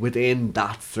within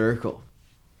that circle.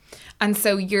 And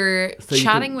so you're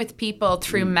chatting with people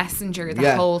through Messenger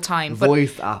the whole time.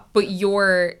 Voice app. But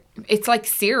it's like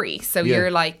Siri. So you're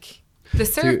like, the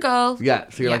circle. So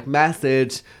you're like,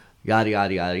 message, yada,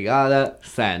 yada, yada, yada,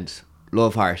 send,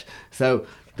 love heart. So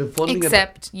the fun thing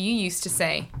Except you used to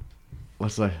say,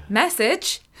 what's that?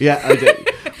 Message. Yeah, I did.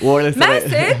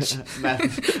 Message.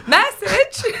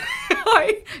 Message.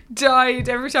 I died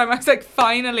every time. I was like,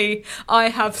 finally, I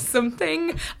have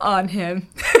something on him.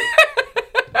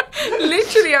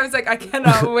 Literally, I was like, I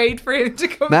cannot wait for him to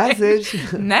come Message.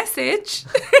 in. Message.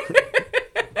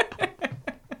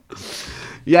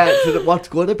 Yeah, so what's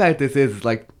good about this is,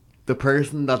 like, the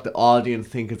person that the audience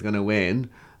think is going to win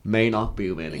may not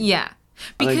be winning. Yeah.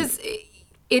 Because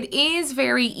it is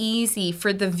very easy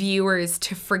for the viewers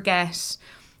to forget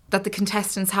that the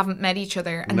contestants haven't met each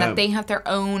other and that they have their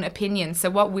own opinion. So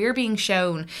what we're being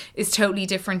shown is totally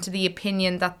different to the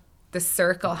opinion that the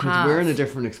circle has. Because we're in a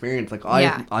different experience. Like,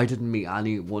 I didn't meet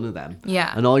any one of them.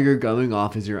 Yeah. And all you're going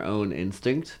off is your own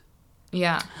instinct.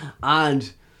 Yeah.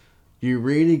 And you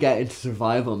really get into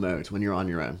survival mode when you're on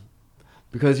your own.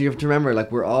 Because you have to remember,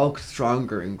 like, we're all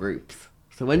stronger in groups.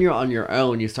 So when you're on your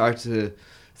own,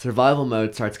 survival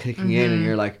mode starts kicking in and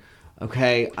you're like,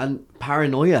 okay, and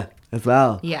paranoia as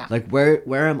well. Yeah. Like,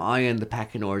 where am I in the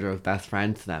pecking order of best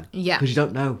friends to them? Yeah. Because you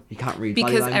don't know. You can't read body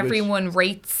because language. everyone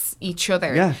rates each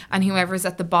other. Yeah. And whoever's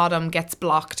at the bottom gets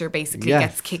blocked or basically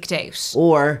gets kicked out.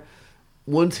 Or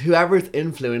whoever's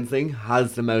influencing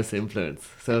has the most influence.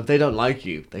 So if they don't like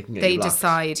you, they can get you blocked. They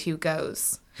decide who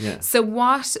goes. Yeah. So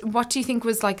what do you think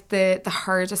was like the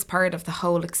hardest part of the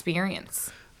whole experience?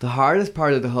 The hardest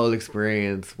part of the whole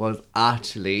experience was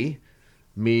actually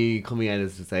me coming out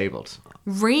as disabled.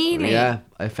 Really? Yeah,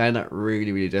 I found that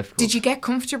really, really difficult. Did you get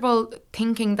comfortable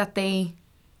thinking that they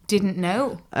didn't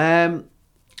know? I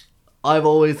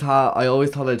always thought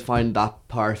I'd find that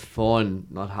part fun,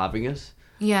 not having it.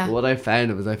 Yeah. But what I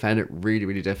found it really,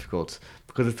 really difficult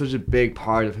because it's such a big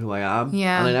part of who I am.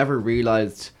 Yeah. And I never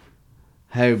realised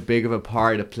how big of a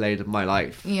part it played in my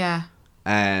life. Yeah.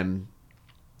 And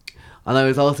I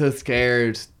was also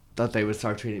scared that they would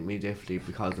start treating me differently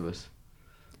because of it.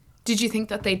 Did you think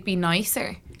that they'd be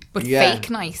nicer? But Yeah, fake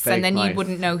nice. fake and then nice. you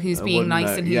wouldn't know who's I being wouldn't nice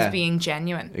know, and who's yeah. being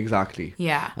genuine. Exactly.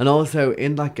 Yeah. And also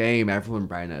in that game, everyone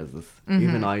brown noses.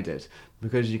 Even I did.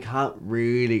 Because you can't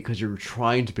really, because you're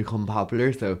trying to become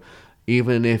popular. So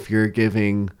even if you're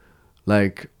giving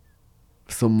like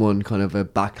someone kind of a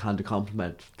backhanded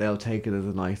compliment, they'll take it as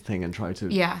a nice thing and try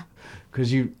to. Yeah.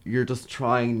 Because you're just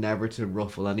trying never to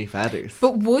ruffle any feathers.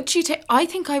 But would you take... I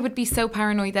think I would be so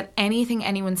paranoid that anything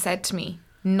anyone said to me,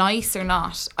 nice or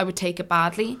not, I would take it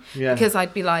badly. Yeah. Because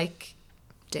I'd be like,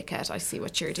 dickhead, I see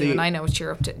what you're doing. I know what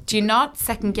you're up to. Do you not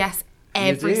second guess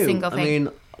every You do. single thing? I mean,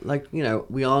 like, you know,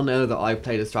 we all know that I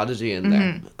played a strategy in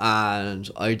there. And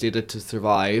I did it to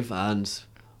survive. And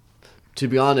to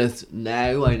be honest,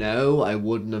 now I know I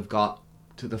wouldn't have got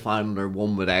to the final or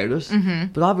won without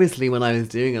it. But obviously when I was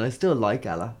doing it, I still like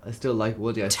Ella. I still like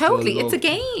Woody. Totally, it's a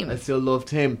game. I still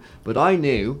loved him. But I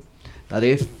knew that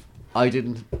if I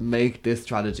didn't make this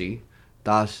strategy,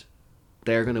 that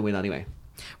they're going to win anyway.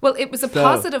 Well, it was a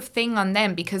positive thing on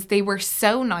them because they were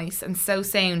so nice and so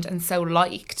sound and so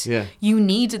liked. Yeah. You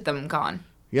needed them gone.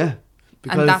 Yeah.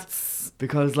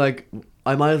 Because like,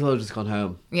 I might as well have just gone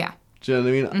home. Yeah. Do you know what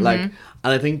I mean? Like, and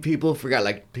I think people forget,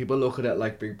 like, people look at it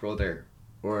like Big Brother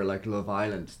or like Love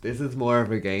Island. This is more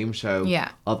of a game show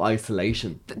of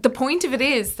isolation. The point of it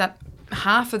is that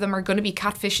half of them are going to be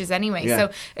catfishes anyway. Yeah.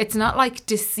 So it's not like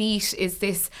deceit is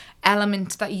this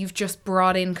element that you've just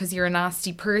brought in because you're a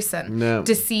nasty person. No.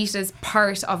 Deceit is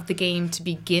part of the game to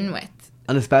begin with.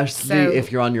 And especially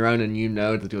if you're on your own and you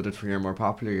know that the other three are more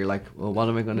popular, you're like, well, what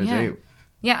am I going to do?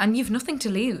 Yeah, and you've nothing to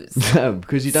lose. No,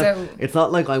 because you don't. It's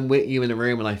not like I'm with you in a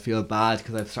room and I feel bad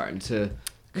because I'm starting to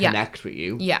connect with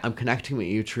you. Yeah. I'm connecting with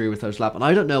you through a social app and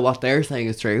I don't know what they're saying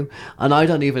is true. And I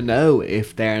don't even know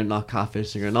if they're not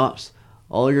catfishing or not.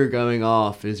 All you're going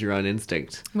off is your own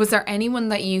instinct. Was there anyone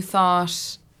that you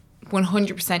thought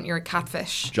 100% you're a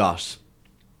catfish? Josh.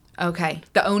 Okay.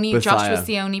 Josh was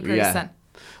the only person. Yeah.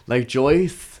 Like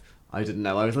Joyce, I didn't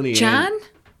know. I was only Jan?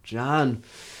 Jan.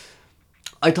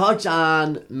 I thought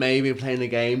Jan maybe playing the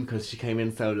game because she came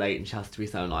in so late and she has to be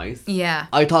so nice. Yeah.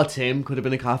 I thought Tim could have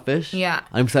been a catfish. Yeah.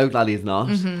 I'm so glad he's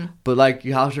not. But like,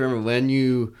 you have to remember when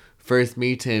you first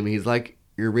meet him, he's like,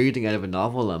 you're reading out of a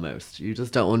novel almost. You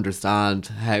just don't understand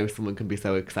how someone can be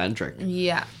so eccentric.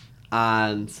 Yeah.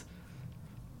 And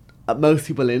most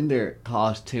people in there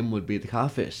thought Tim would be the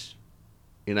catfish,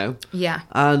 you know? Yeah.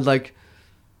 And like,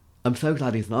 I'm so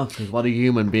glad he's not, because what a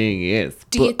human being he is.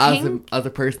 As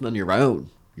a person on your own,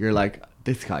 you're like,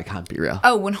 this guy can't be real.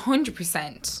 Oh,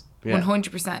 100%. Yeah.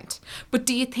 100%. But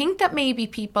do you think that maybe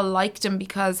people liked him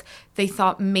because they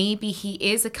thought maybe he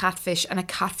is a catfish and a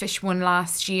catfish won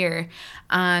last year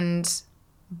and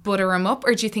butter him up?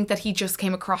 Or do you think that he just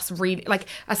came across really, like,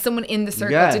 as someone in the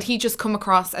circle, did he just come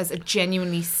across as a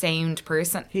genuinely sound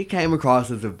person? He came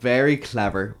across as a very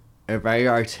clever, a very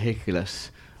articulate,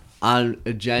 and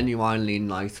a genuinely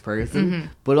nice person,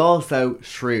 but also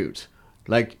shrewd.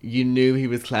 Like, you knew he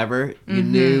was clever. You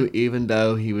knew, even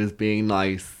though he was being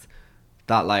nice,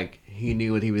 that, like, he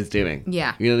knew what he was doing.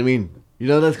 Yeah. You know what I mean? You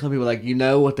know those kind of people, like, you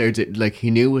know what they're doing. Like, he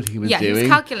knew what he was doing. Yeah, he was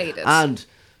calculated. And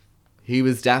he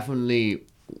was definitely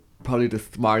probably the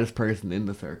smartest person in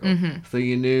the circle. So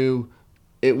you knew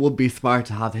it would be smart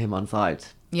to have him on side.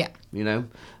 Yeah. You know?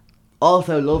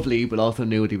 Also lovely, but also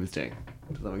knew what he was doing.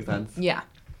 Does that make sense? Yeah.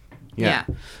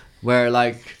 Where,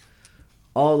 like,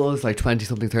 all those, like,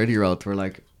 20-something, 30-year-olds were,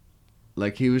 like,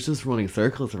 he was just running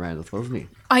circles around us, wasn't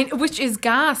he? Which is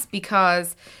gas,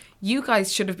 because you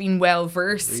guys should have been well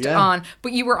versed on,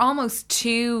 but you were almost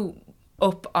too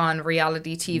up on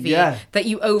reality TV that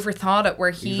you overthought it,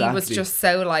 where he was just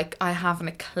so like, I haven't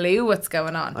a clue what's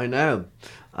going on. I know.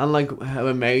 And like how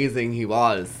amazing he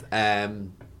was.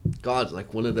 God,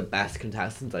 like one of the best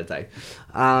contestants, I'd say.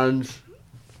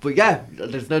 But yeah,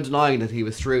 there's no denying that he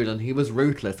was shrewd and he was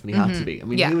ruthless when he had to be. I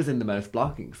mean, he was in the most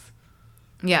blockings.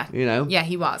 Yeah. You know? Yeah,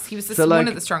 he was. He was one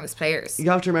of the strongest players.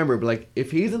 You have to remember, but like, if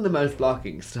he's in the most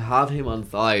blockings, to have him on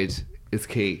side is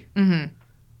key. Mm-hmm.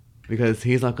 Because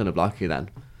he's not going to block you then.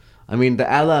 I mean,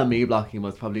 the Ella and me blocking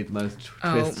was probably the most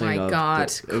twisting. Oh my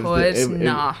God,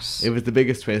 It was the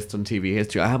biggest twist on TV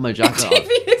history. I had my jacket on.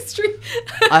 TV history?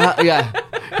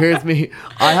 Here's me.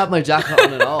 I had my jacket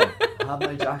on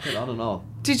and all.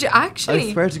 Did you actually?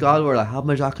 I swear to God, I had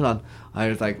my jacket on. I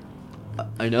was like,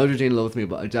 I know Georgina loves me,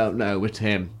 but I don't know with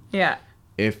him. Yeah.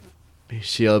 If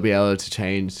she'll be able to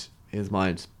change his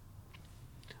mind.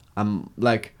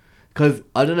 Like, because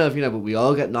I don't know if you know, but we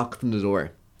all get knocked on the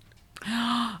door.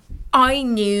 I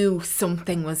knew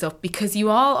something was up because you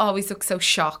all always look so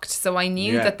shocked. So I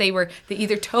knew that they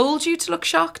either told you to look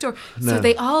shocked or so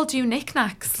they all do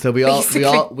knickknacks. So we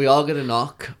all get a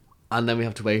knock and then we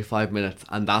have to wait 5 minutes,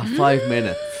 and that 5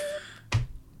 minutes.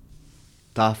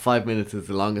 That 5 minutes is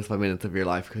the longest 5 minutes of your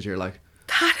life, because you're like,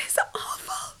 that is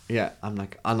awful. Yeah, I'm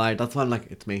like, that's why I'm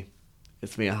like, it's me. It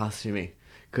has to be me.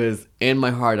 Because in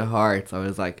my heart of hearts, I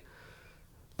was like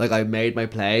I made my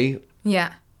play.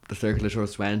 Yeah. The circle of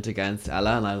trust went against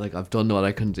Ella, and I was like, I've done what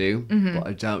I can do, but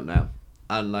I don't know.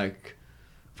 And like,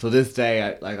 to this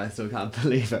day, I still can't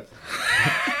believe it.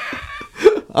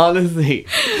 Honestly.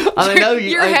 And I know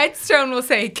your headstone will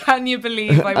say, can you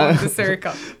believe I won the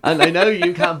circle? And I know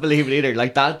you can't believe it either.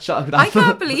 Like that shock. I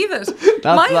can't believe it.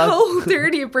 My whole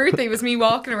 30th birthday was me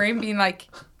walking around being like,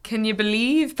 can you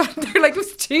believe that? They're like, it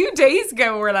was 2 days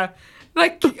ago, Orla.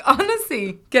 Like,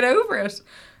 honestly, get over it.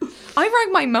 I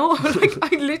rang my mum.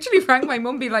 I literally rang my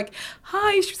mum, be like,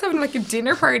 hi. She was having like a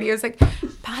dinner party. I was like,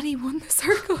 Paddy won the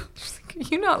circle. She's like, are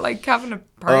you not like having a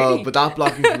party? Oh, but that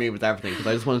blocking for me was everything, because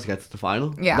I just wanted to get to the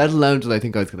final. Yeah. Let alone did I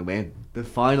think I was going to win. The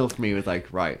final for me was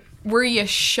like, right. Were you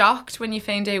shocked when you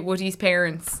found out Woody's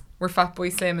parents were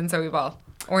Fatboy Slim and Zoe Ball?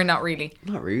 Or not really?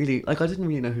 Not really. Like, I didn't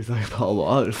really know who Zoe Ball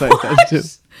was.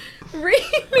 What?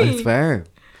 Really? I swear.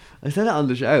 I said it on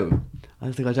the show. I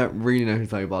was like, I don't really know who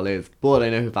Zoe Ball is, but I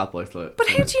know who Fatboy Slim is. But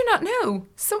how do you not know?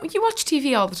 So you watch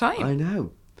TV all the time. I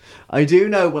know. I do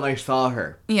know when I saw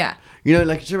her. Yeah. You know,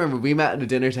 like, do you remember we met at a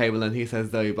dinner table and he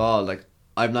says Zoe Ball? Like,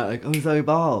 I'm not like, oh, Zoe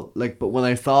Ball. Like, but when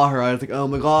I saw her, I was like, oh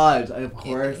my God, of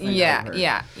course I know her.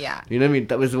 Yeah. You know what I mean?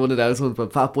 That was one of those ones,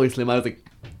 but Fatboy Slim, I was like,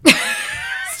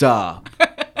 stop.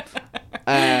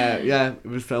 Yeah, it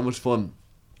was so much fun.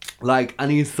 Like, and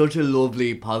he's such a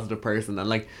lovely, positive person. And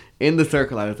like, in the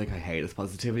circle, I was like, I hate his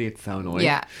positivity. It's so annoying.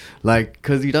 Yeah. Like,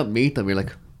 because you don't meet them, you're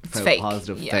like, it's fake.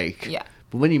 Positive, fake. Yeah.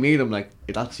 But when you meet him, like,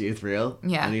 it actually is real.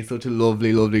 Yeah. And he's such a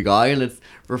lovely, lovely guy. And it's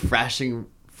refreshing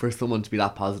for someone to be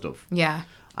that positive. Yeah.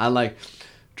 And like,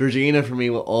 Georgina for me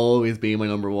will always be my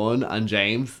number one. And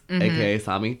James, aka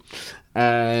Sammy.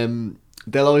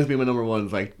 They'll always be my number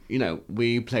ones. Like, you know,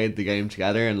 we played the game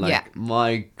together. And like,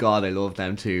 my God, I love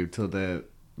them too. Till the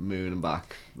moon and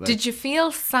back. Like, did you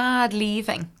feel sad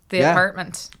leaving the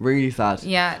apartment? Really sad.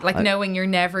 Yeah, like knowing you're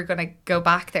never going to go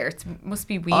back there. It must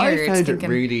be weird. I found it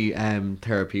really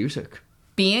therapeutic.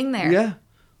 Being there? Yeah.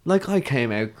 Like, I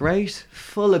came out great,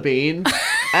 full of beans,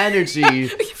 energy.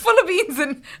 Full of beans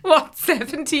and what,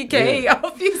 70k,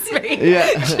 obviously.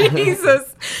 Yeah.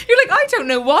 Jesus. You're like, I don't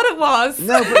know what it was.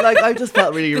 No, but like, I just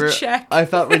felt really I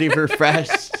felt really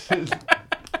refreshed.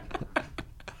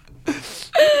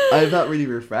 I felt really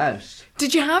refreshed.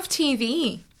 Did you have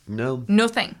TV? No.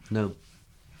 Nothing? No.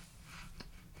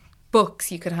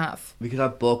 Books you could have? We could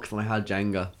have books, and I had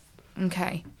Jenga.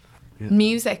 Okay. Yeah.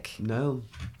 Music? No.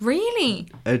 Really?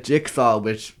 A jigsaw,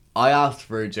 which I asked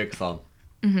for a jigsaw.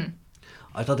 Mm-hmm.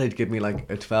 I thought they'd give me like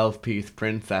a 12-piece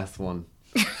princess one.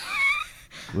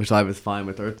 Which I was fine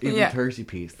with. Or even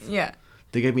 30-piece. Yeah.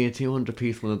 They gave me a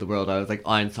 200-piece one of the world. I was like,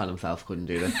 Einstein himself couldn't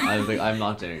do this. I was like, I'm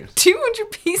not doing it.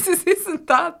 200 pieces isn't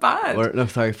that bad. Or, no,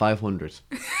 sorry, 500.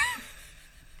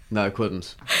 No, I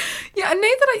couldn't. Yeah, and now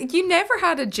that you never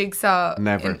had a jigsaw.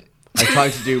 Never. I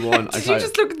tried to do one. Did you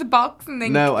just look at the box and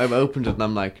think? No, I've opened it and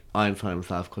I'm like, Einstein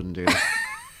himself couldn't do this.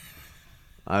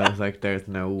 I was like, there's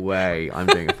no way I'm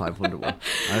doing a 500 one.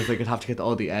 I was like, I'd have to get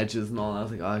all the edges and all. I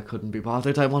was like, I couldn't be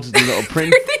bothered. I wanted the little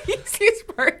prince. They're the easiest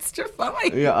parts to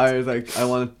find. Yeah, I was like, I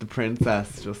wanted the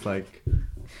princess, just like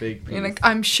big piece. You're like,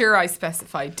 I'm sure I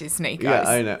specified Disney, guys.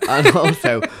 Yeah, I know. And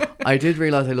also, I did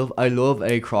realise I love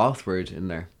a crossword in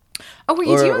there. Oh, were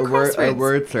you doing crosswords? A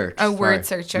word search. A word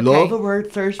search, okay. Love a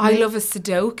word search. I love a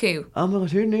Sudoku. Oh my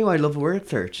god, who knew I love a word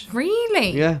search?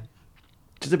 Really? Yeah.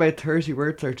 Just about 30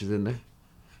 word searches in there.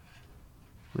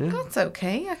 Yeah. That's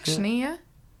okay, actually, yeah.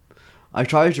 I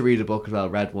tried to read a book as well,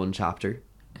 read one chapter.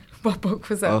 What book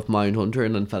was that? Of Mindhunter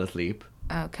and then fell asleep.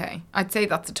 Okay. I'd say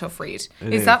that's a tough read.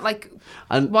 It is that like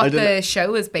and what the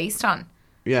show is based on?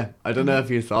 Yeah. I don't know if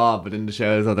you saw, but in the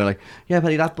show, they're like, yeah,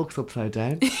 Paddy, that book's upside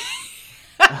down.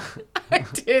 I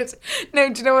did.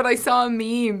 No, do you know what? I saw a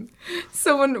meme.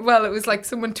 Someone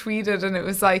tweeted and it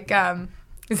was like,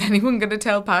 is anyone going to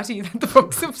tell Paddy that the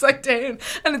book's upside down?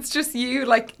 And it's just you,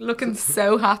 like, looking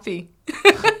so happy.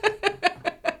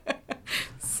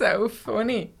 So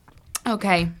funny.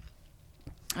 Okay.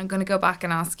 I'm going to go back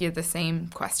and ask you the same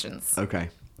questions. Okay.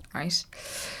 Right.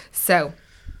 So,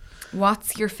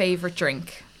 what's your favourite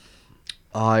drink?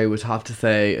 I would have to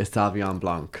say a Sauvignon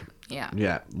Blanc. Yeah.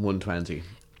 Yeah, 120.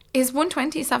 Is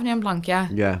 120 Sauvignon Blanc? Yeah.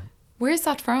 Yeah. Where's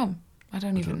that from? I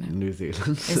don't even know. New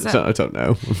Zealand. Is it? I don't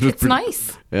know. It's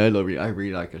nice. Yeah, I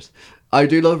really like it. I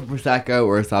do love a Prosecco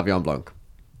or a Sauvignon Blanc.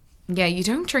 Yeah, you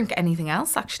don't drink anything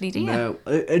else, actually, do you? No,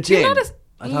 a gin. You're not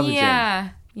I'd have a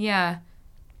gin. Yeah.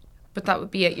 But that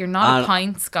would be it. You're not a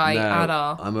pints guy at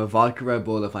all. I'm a vodka Red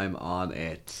Bull if I'm on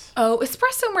it. Oh,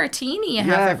 espresso martini you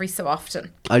have every so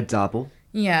often. I dabble.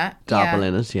 Yeah. Dabble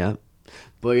in it, yeah.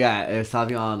 But yeah, a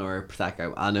Sauvignon or a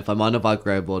Prosecco. And if I'm on a vodka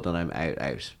Red Bull, then I'm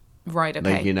out. Right,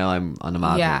 okay. Like, I'm on a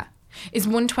mad Yeah. Is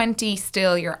 120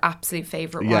 still your absolute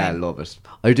favourite wine? Yeah, I love it.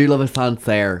 I do love a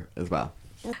Sancerre as well.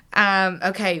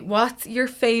 Okay, what's your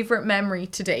favourite memory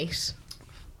to date?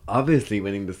 Obviously,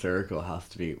 winning the circle has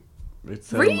to be... It's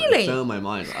so in my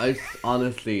mind. I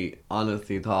honestly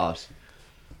thought...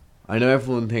 I know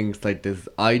everyone thinks like this.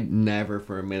 I never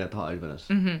for a minute thought I'd win it.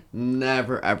 Mm-hmm.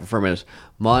 Never, ever for a minute.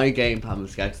 My game plan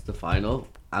was to get to the final.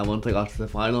 And once I got to the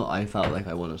final, I felt like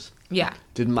I won it. Yeah.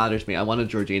 Didn't matter to me. I wanted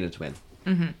Georgina to win.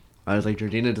 Mm-hmm. I was like,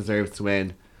 Georgina deserves to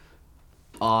win.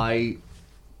 I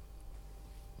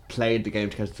played the game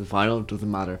to get to the final. It doesn't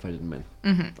matter if I didn't win.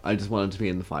 Mm-hmm. I just wanted to be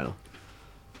in the final.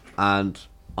 And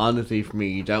honestly, for me,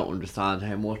 you don't understand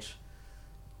how much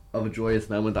of a joyous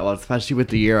moment that was, especially with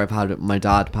the year I've had with my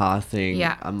dad passing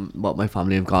and what my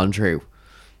family have gone through.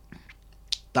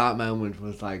 That moment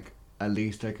was like, at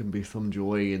least there can be some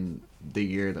joy in the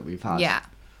year that we've had. Yeah.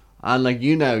 And like,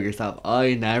 you know yourself,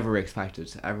 I never expected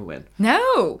to ever win.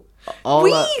 No.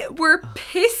 We were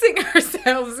pissing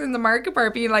ourselves in the market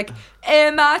bar being like,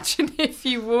 imagine if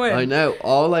you won. I know.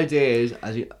 All I did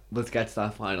was get to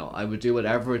that final. I would do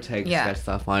whatever it takes to get to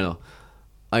that final.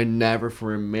 I never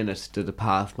for a minute did it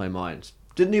pass my mind.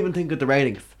 Didn't even think of the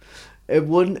ratings.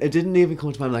 It didn't even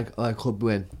come to mind like, oh, I could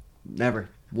win. Never.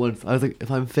 Once. I was like,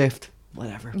 if I'm fifth,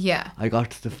 whatever. Yeah. I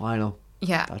got to the final.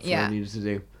 Yeah. That's what I needed to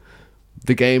do.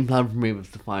 The game plan for me was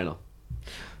the final.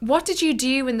 What did you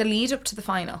do in the lead up to the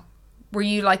final? Were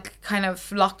you like kind of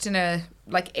locked in a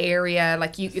like area,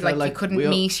 like you you couldn't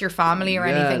meet your family or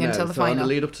anything until the final? On the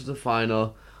lead up to the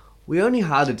final, we only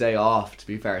had a day off, to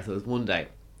be fair, so it was one day.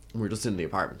 We were just in the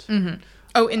apartment. Mm-hmm.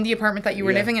 Oh, in the apartment that you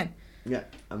were living in? Yeah,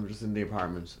 and we're just in the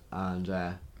apartment. And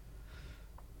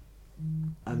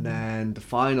then the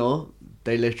final,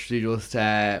 they literally just,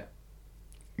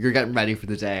 you're getting ready for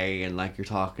the day and like you're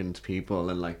talking to people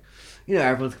and like, you know,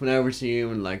 everyone's coming over to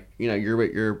you and like, you know, you're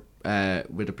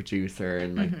with a producer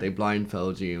and like they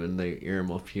blindfold you and they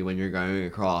earmuff you when you're going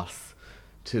across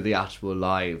to the actual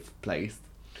live place.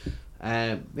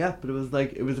 But it was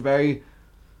like, it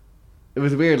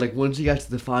was weird, like once you get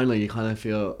to the final you kind of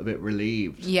feel a bit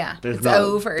relieved. Yeah, it's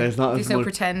over. There's no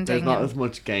pretending. There's not as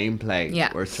much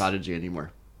gameplay or strategy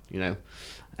anymore, you know,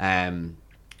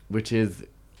 which is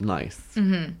nice.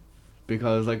 Mm-hmm.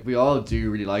 Because like we all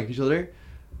do really like each other,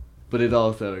 but it's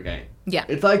also a game. Yeah.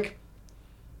 It's like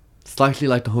slightly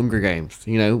like the Hunger Games,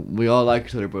 you know, we all like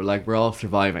each other but like we're all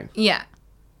surviving. Yeah.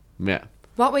 Yeah.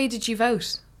 What way did you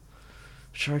vote?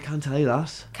 Sure, I can't tell you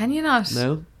that. Can you not?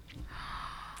 No.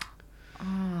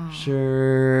 Oh.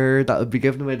 Sure, that would be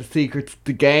giving away the secrets to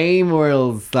the game, or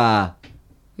else will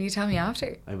you tell me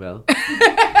after? I will. But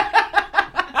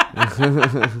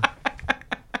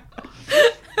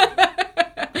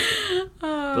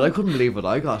I couldn't believe what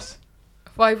I got.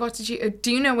 Why? What did you...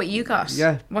 do you know what you got?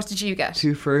 Yeah. What did you get?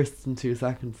 2 firsts and 2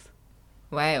 seconds.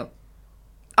 Wow.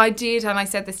 I did, and I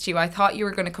said this to you. I thought you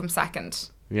were going to come second.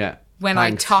 Yeah. when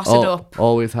Thanks. I tot it up.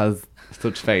 Always has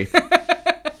such faith.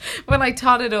 When I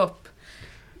tot it up.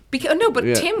 Because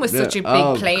Tim was such a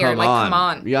big player. Come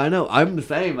on. Yeah, I know. I'm the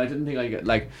same. I didn't think I get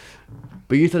like.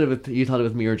 But you thought it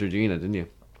was me or Georgina, didn't you?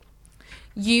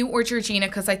 You or Georgina,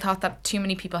 because I thought that too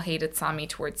many people hated Sammy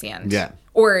towards the end. Yeah.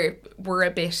 Or were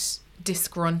a bit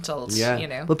disgruntled. Yeah. You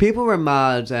know. But people were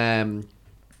mad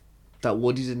that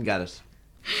Woody didn't get it.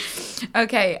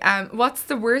 Okay. What's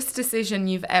the worst decision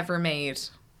you've ever made?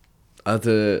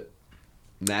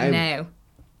 Now.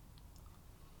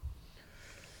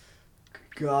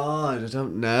 God, I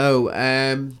don't know.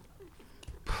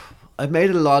 I've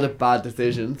made a lot of bad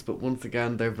decisions, but once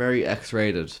again, they're very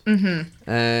X-rated.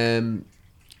 Mm-hmm.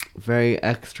 Very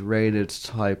X-rated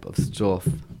type of stuff.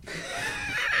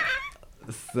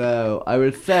 So I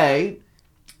would say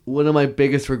one of my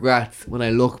biggest regrets when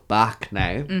I look back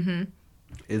now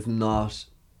is not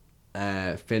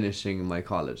finishing my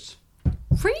college.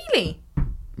 Really?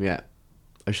 Yeah,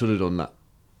 I should have done that.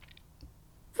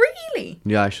 Really?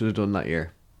 Yeah, I should have done that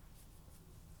year.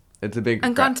 It's a big...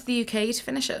 And gone to the UK to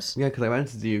finish it? Yeah, because I went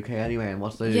to the UK anyway, and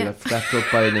what did I do? I got swept up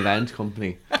by an event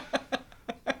company.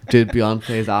 Did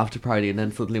Beyonce's after party, and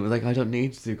then suddenly was like, I don't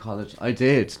need to do college. I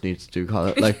did need to do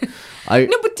college. Like,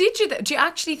 No, but did you? Do you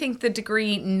actually think the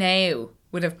degree now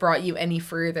would have brought you any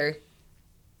further?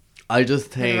 I just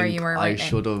think I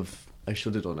should have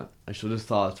done it. I should have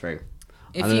thought it through.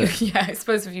 I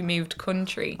suppose if you moved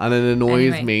country. And it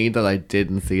annoys me that I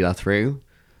didn't see that through.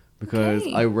 Because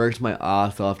I worked my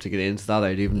ass off to get into that.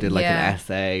 I even did like an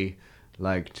essay,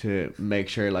 like to make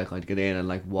sure like I'd get in and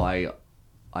like why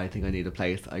I think I need a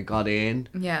place. I got in.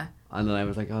 Yeah. And then I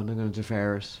was like, I'm not going to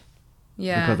defer it.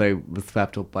 Yeah. Because I was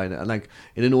swept up by it. And like,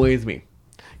 it annoys me.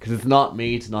 Because it's not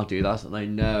me to not do that. And I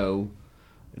know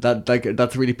that like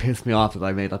that's really pissed me off that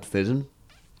I made that decision.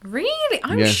 Really?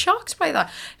 I'm shocked by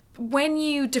that. When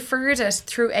you deferred it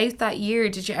throughout that year,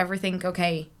 did you ever think,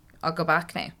 okay, I'll go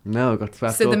back now? No, I got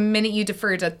swept up. So the minute you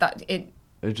deferred it, that it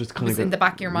just kind was in the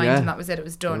back of your mind, and that was it. It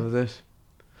was done. That was it.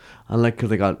 And like,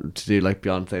 because I got to do like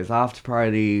Beyonce's after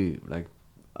party, like,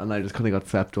 and I just kind of got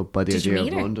swept up by the idea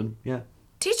of London. Yeah.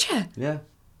 Did you? Yeah.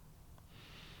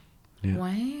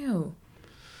 Wow.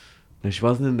 No, she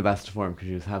wasn't in the best of form because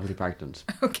she was heavily pregnant.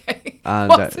 Okay. And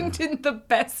wasn't in the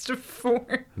best of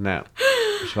form. No,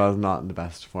 she was not in the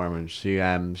best of form, and she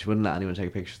wouldn't let anyone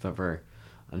take pictures of her.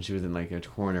 And she was in like a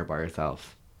corner by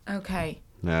herself. Okay.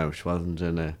 No, she wasn't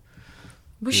in a...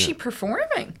 Was she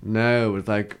performing? No, it was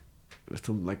like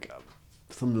some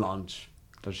launch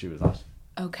that she was at.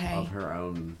 Okay. Of her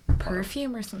own...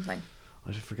 perfume or something.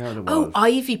 I just forgot what it was. Oh,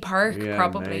 Ivy Park, yeah,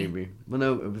 probably. Maybe. Well,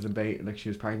 no, it was like she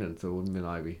was pregnant, so it wouldn't have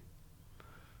been Ivy.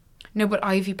 No, but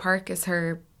Ivy Park is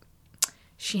her...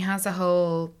 She has a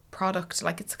whole product,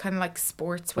 like it's kind of like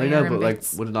sportswear. I know, but like,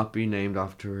 would it not be named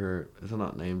after her? Is it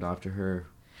not named after her?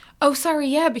 Oh, sorry,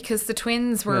 yeah, because the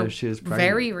twins were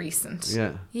very recent.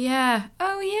 Yeah. Yeah.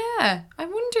 Oh, yeah. I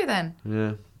wonder then.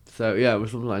 Yeah. So, yeah, it was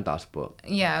something like that, but...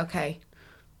 Yeah, okay.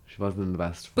 She wasn't in the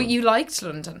best form. But you liked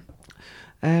London?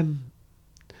 I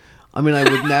mean, I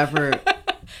would never...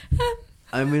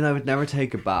 I would never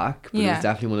take it back, but it was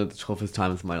definitely one of the toughest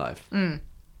times of my life.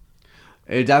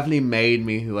 It definitely made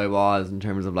me who I was in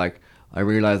terms of, like, I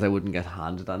realised I wouldn't get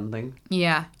handed anything.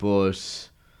 Yeah. But it's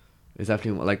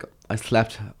definitely, like, I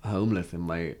slept homeless in...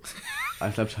 I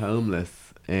don't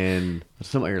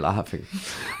know why you're laughing.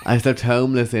 I slept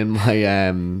homeless in my...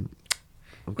 in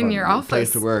your office?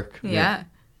 Place to work. Yeah.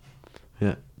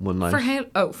 Yeah, one night. For how?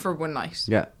 Oh, for one night.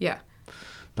 Yeah. Yeah.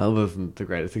 That wasn't the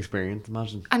greatest experience,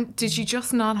 imagine. And did you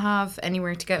just not have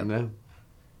anywhere to go? No.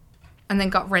 And then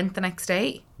got rent the next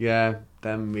day? Yeah.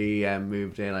 Then we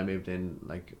moved in. I moved in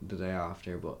like the day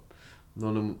after, but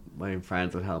none of my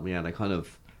friends would help me, and I kind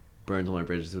of burned all my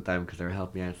bridges with them because they were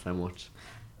helping me out so much.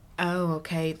 Oh,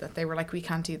 okay. That they were like, we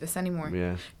can't do this anymore.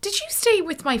 Yeah. Did you stay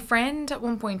with my friend at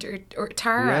one point, or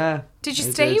Tara? Yeah. Did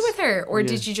you stay with her, or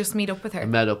did you just meet up with her? I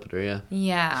met up with her, yeah.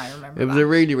 Yeah, I remember. It was a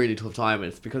really, really tough time.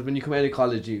 It's because when you come out of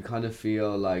college, you kind of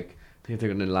feel like things are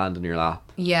going to land in your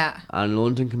lap. Yeah. And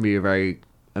London can be a very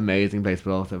amazing place,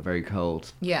 but also very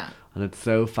cold. Yeah. And it's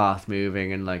so fast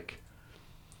moving, and like,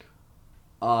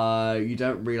 you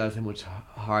don't realise how much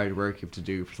hard work you have to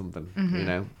do for something, you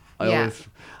know? And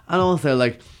also,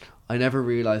 like, I never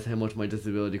realised how much my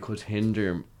disability could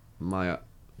hinder my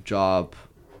job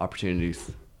opportunities.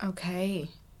 Okay.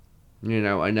 You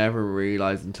know, I never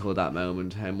realised until that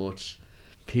moment how much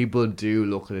people do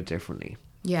look at it differently.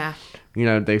 Yeah. You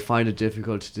know, they find it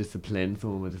difficult to discipline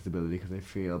someone with disability because they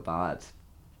feel bad.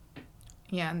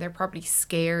 Yeah, and they're probably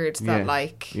scared that,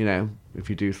 like... You know, if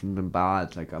you do something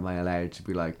bad, like, am I allowed to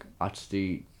be like,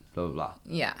 actually, blah, blah, blah.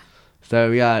 Yeah.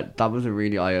 So yeah, that was a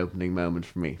really eye-opening moment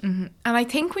for me. Mm-hmm. And I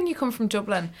think when you come from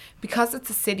Dublin, because it's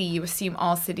a city, you assume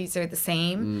all cities are the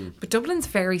same. But Dublin's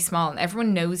very small and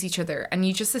everyone knows each other. And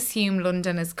you just assume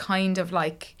London is kind of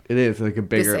like... It is like a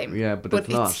bigger... the same. Yeah, but it's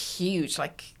not. It's huge.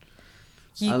 Like,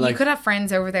 you could have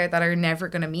friends over there that are never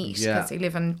going to meet because they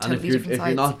live on totally different sides. If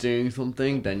you're not doing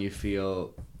something, then you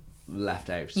feel left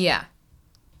out. Yeah.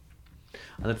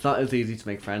 And it's not as easy to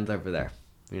make friends over there,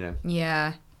 you know?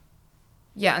 Yeah.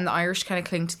 Yeah, and the Irish kind of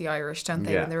cling to the Irish, don't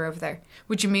they, Yeah. when they're over there?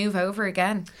 Would you move over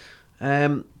again?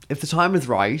 If the time is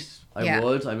right, I Yeah.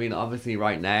 would. I mean, obviously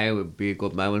right now would be a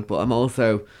good moment, but I'm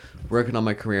also working on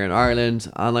my career in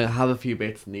Ireland, and I have a few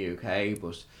bits in the UK,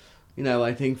 but, you know,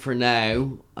 I think for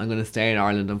now, I'm going to stay in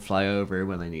Ireland and fly over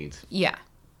when I need. Yeah.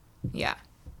 Yeah.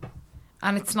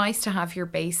 And it's nice to have your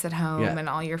base at home Yeah. and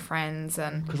all your friends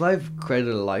and... Because I've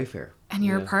created a life here. And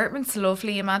your Yeah. apartment's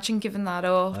lovely. Imagine giving that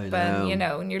up. I know. And, you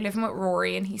know, and you're living with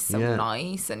Rory and he's so Yeah.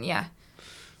 nice. And yeah.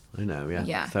 I know, yeah.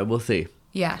 Yeah. So we'll see.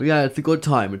 Yeah. But yeah, it's a good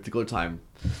time. It's a good time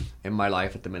in my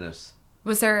life at the minute.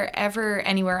 Was there ever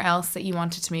anywhere else that you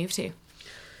wanted to move to?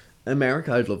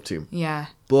 America, I'd love to. Yeah.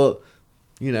 But,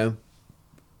 you know,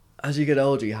 as you get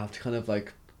older, you have to kind of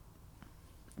like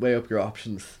weigh up your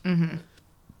options. Mm-hmm.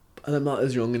 And I'm not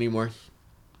as young anymore.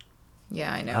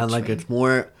 Yeah, I know. And what like you it's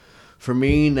more, for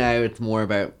me now, it's more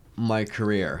about my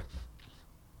career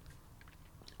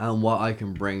and what I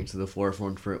can bring to the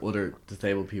forefront for other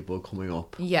disabled people coming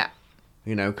up. mean. Yeah.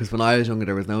 You know, because when I was younger,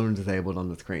 there was no one disabled on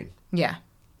the screen. Yeah.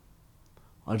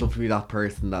 I'd love to be that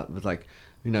person that was like,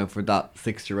 you know, for that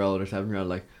 6-year-old or 7-year-old,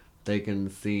 like they can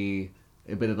see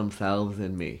a bit of themselves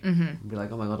in me. Mm-hmm. And be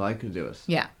like, oh my God, I can do it.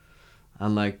 Yeah.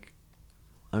 And like,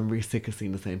 I'm really sick of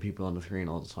seeing the same people on the screen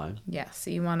all the time. Yeah. So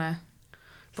you want to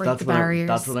break That's the what barriers.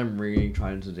 that's what I'm really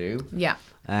trying to do. Yeah.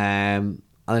 And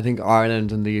I think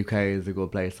Ireland and the UK is a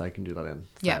good place I can do that in.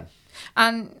 So. Yeah.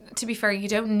 And to be fair, you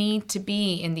don't need to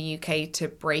be in the UK to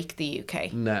break the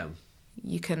UK. No.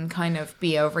 You can kind of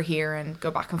be over here and go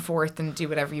back and forth and do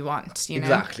whatever you want, you know?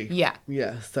 Exactly. Yeah.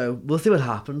 Yeah, so we'll see what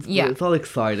happens. Yeah. It's all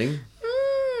exciting.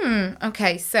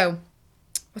 Okay, so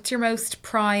what's your most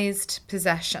prized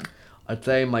possession? I'd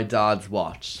say my dad's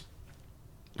watch.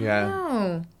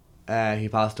 Yeah. Oh. He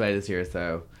passed away this year,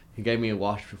 so he gave me a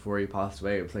watch before he passed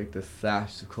away. It was like this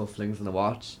set of cufflinks and a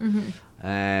watch.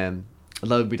 Mm-hmm.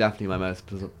 That would be definitely my most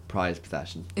prized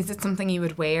possession. Is it something you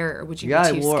would wear, or would you be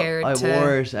too scared to... I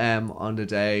wore it on the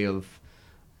day of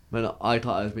when I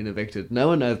thought I was being evicted. No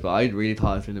one knows, but I really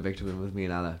thought I was being evicted when it was me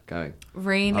and Anna going.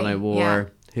 Really? And I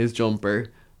wore his jumper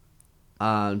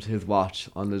and his watch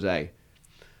on the day.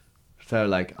 So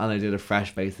like, and I did a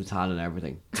fresh face of tan and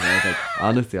everything. And I was like,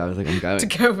 honestly, I was like, I'm going. To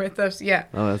go with it, yeah.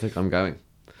 I was like, I'm going.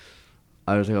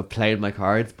 I was like, I've played my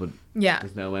cards, but Yeah.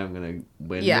 there's no way I'm going to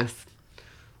win Yeah. this.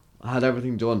 I had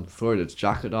everything done, sorted,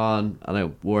 jacket on, and I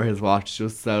wore his watch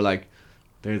just so like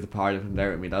there's a part of him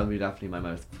there with me. That would be definitely my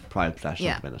most prized possession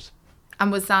at the minute.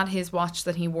 And was that his watch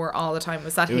that he wore all the time?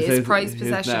 Was that It was his prized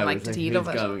possession? No, like, it was did he love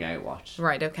his it? going out watch.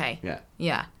 Right, okay. Yeah.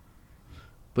 Yeah.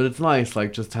 But it's nice,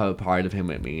 like, just to have a part of him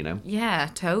with me, you know? Yeah,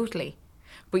 totally.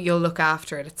 But you'll look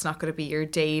after it. It's not going to be your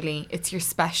daily, it's your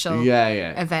special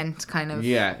event kind of.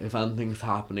 Yeah, if anything's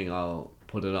happening, I'll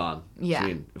put it on. Yeah.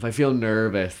 See, if I feel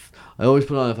nervous, I always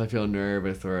put on if I feel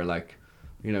nervous or like,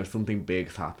 you know, something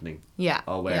big's happening. Yeah.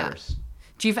 I'll wear it.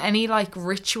 Do you have any like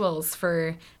rituals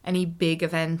for any big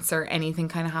events or anything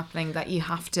kind of happening that you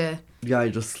have to... Yeah, I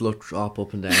just slut drop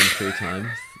up and down 3 times.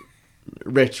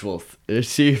 Rituals. Is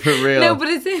she for real? No, but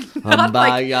it's in not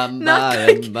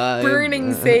like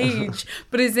burning sage,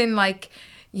 but as in like,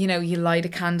 you know, you light a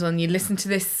candle and you listen to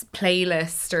this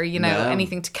playlist or, you know,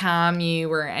 anything to calm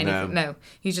you or anything. No.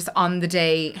 You just on the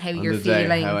day, how you're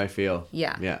feeling. How I feel.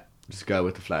 Yeah. Yeah. Just go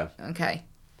with the flow. Okay.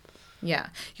 Yeah.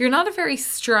 You're not a very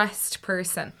stressed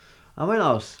person. Am I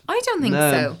not? I don't think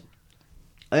so.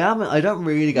 I don't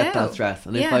really get that stress.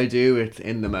 And if Yeah. I do, it's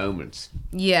in the moment.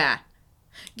 Yeah.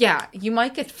 Yeah, you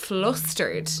might get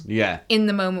flustered in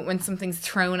the moment when something's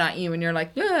thrown at you and you're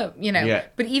like, yeah, you know. Yeah.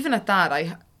 But even at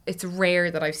that, it's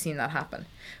rare that I've seen that happen.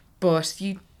 But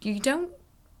you don't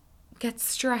get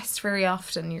stressed very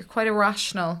often. You're quite a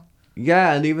rational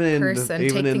and even in person.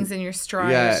 Take things in your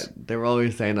stride. Yeah, they were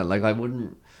always saying that. Like,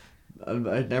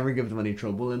 I'd never give them any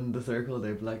trouble in the circle.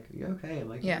 They'd be like, you okay? I'm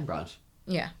like, I'm grand.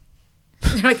 Yeah.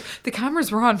 They're like, the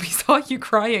cameras were on. We saw you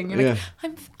crying. You're like,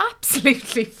 I'm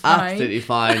absolutely fine. Absolutely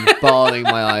fine. Bawling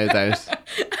my eyes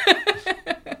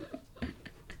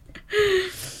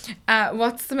out.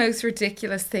 What's the most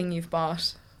ridiculous thing you've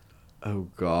bought? Oh,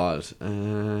 God.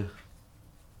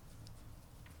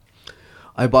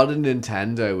 I bought a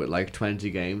Nintendo with like 20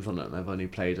 games on it and I've only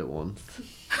played it once.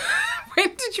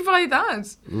 When did you buy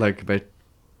that? Like about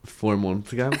 4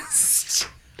 months ago.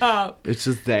 Stop. It's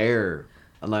just there.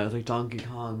 And I was like, Donkey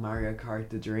Kong, Mario Kart,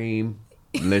 The Dream.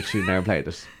 Literally never played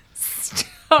it. Stop.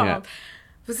 Yeah.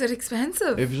 Was it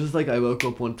expensive? It was just like I woke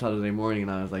up one Saturday morning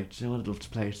and I was like, do you know what I'd love to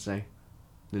play today?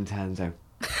 Nintendo.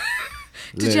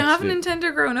 Did you have a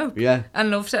Nintendo growing up? Yeah.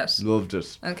 And loved it? Loved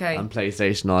it. Okay. And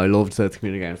PlayStation. I loved those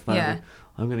computer games. And I was Yeah. like,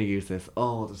 I'm going to use this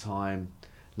all the time.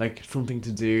 Like something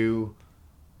to do.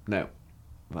 No.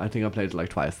 I think I played it like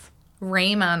twice.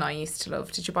 Rayman I used to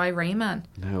love. Did you buy Rayman?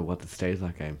 No, what the state is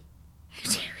that game?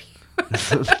 How dare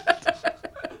you?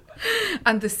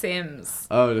 And The Sims.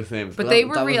 Oh, The Sims. But they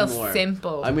were real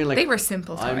simple. I mean, like, they were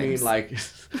simple times.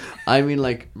 I mean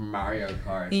like Mario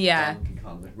Kart. Yeah. Donkey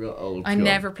Kong, like real old. I school.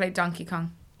 never played Donkey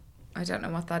Kong. I don't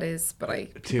know what that is, but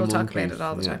people talk about it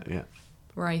all the time. Yeah.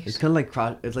 Right. It's kind of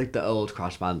like it's like the old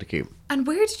Crash Bandicoot. And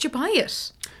where did you buy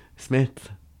it?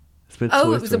 Smith.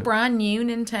 Oh, it was a brand new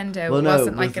Nintendo. Well, it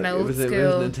wasn't like an old school.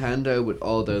 It was Nintendo with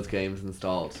all those games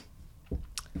installed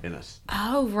in it.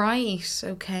 Oh, right.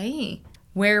 Okay.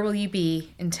 Where will you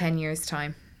be in 10 years'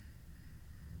 time?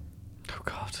 Oh,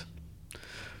 God.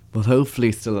 Well,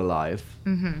 hopefully still alive.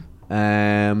 Mm-hmm.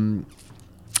 And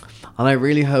I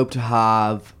really hope to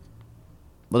have...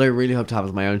 What I really hope to have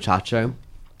is my own chat show.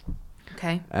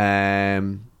 Okay.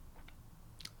 And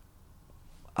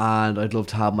I'd love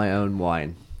to have my own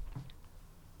wine.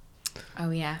 Oh,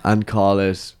 yeah. And call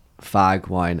it Fag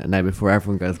Wine. And now before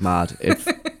everyone goes mad, it's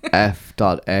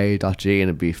F.A.G and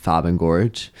it'd be Fab and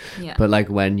Gorge. Yeah. But like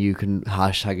when you can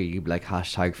hashtag it, you'd be like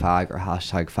hashtag fag or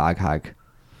hashtag fag hag.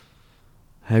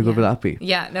 How good would that be?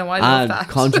 Yeah, no, I love that. And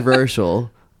controversial,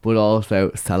 but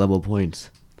also sellable points.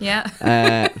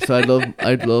 Yeah. So I'd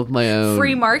love my own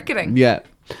free marketing. Yeah.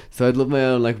 So I'd love my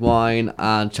own like wine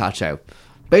and chat show.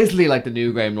 Basically like the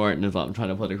new Graham Norton is what I'm trying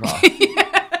to put across.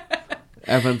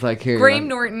 Everyone's like here. Graham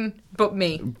Norton, but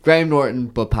me. Graham Norton,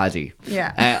 but Paddy.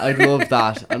 Yeah. I'd love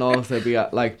that, and also be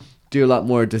like do a lot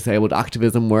more disabled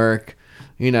activism work.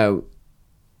 You know,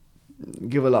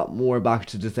 give a lot more back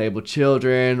to disabled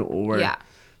children or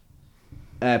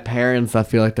parents that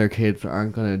feel like their kids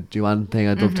aren't gonna do anything.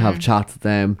 I'd love to have chats with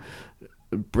them.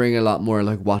 Bring a lot more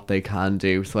like what they can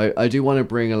do. So I do want to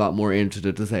bring a lot more into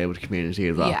the disabled community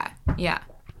as well. Yeah.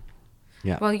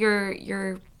 Well,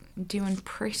 you're doing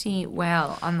pretty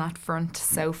well on that front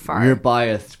so far. You're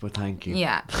biased, but thank you.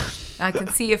 Yeah. I can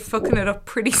see you fucking it up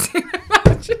pretty soon,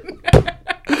 imagine.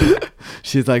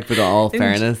 She's like, but all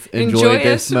fairness, enjoy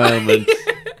this moment.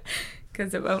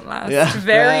 Because it won't last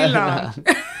very long.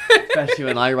 Especially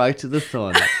when I write to the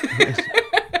sun.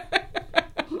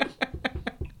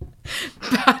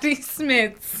 Paddy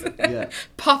Smyth's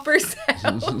Poppers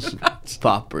Out.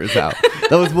 Poppers Out.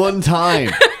 That was one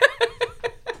time.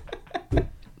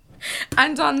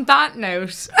 And on that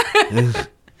note,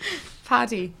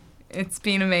 Paddy, it's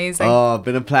been amazing. Oh,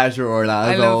 been a pleasure,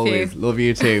 Orla, as always. Love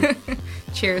you too.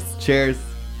 Cheers. Cheers.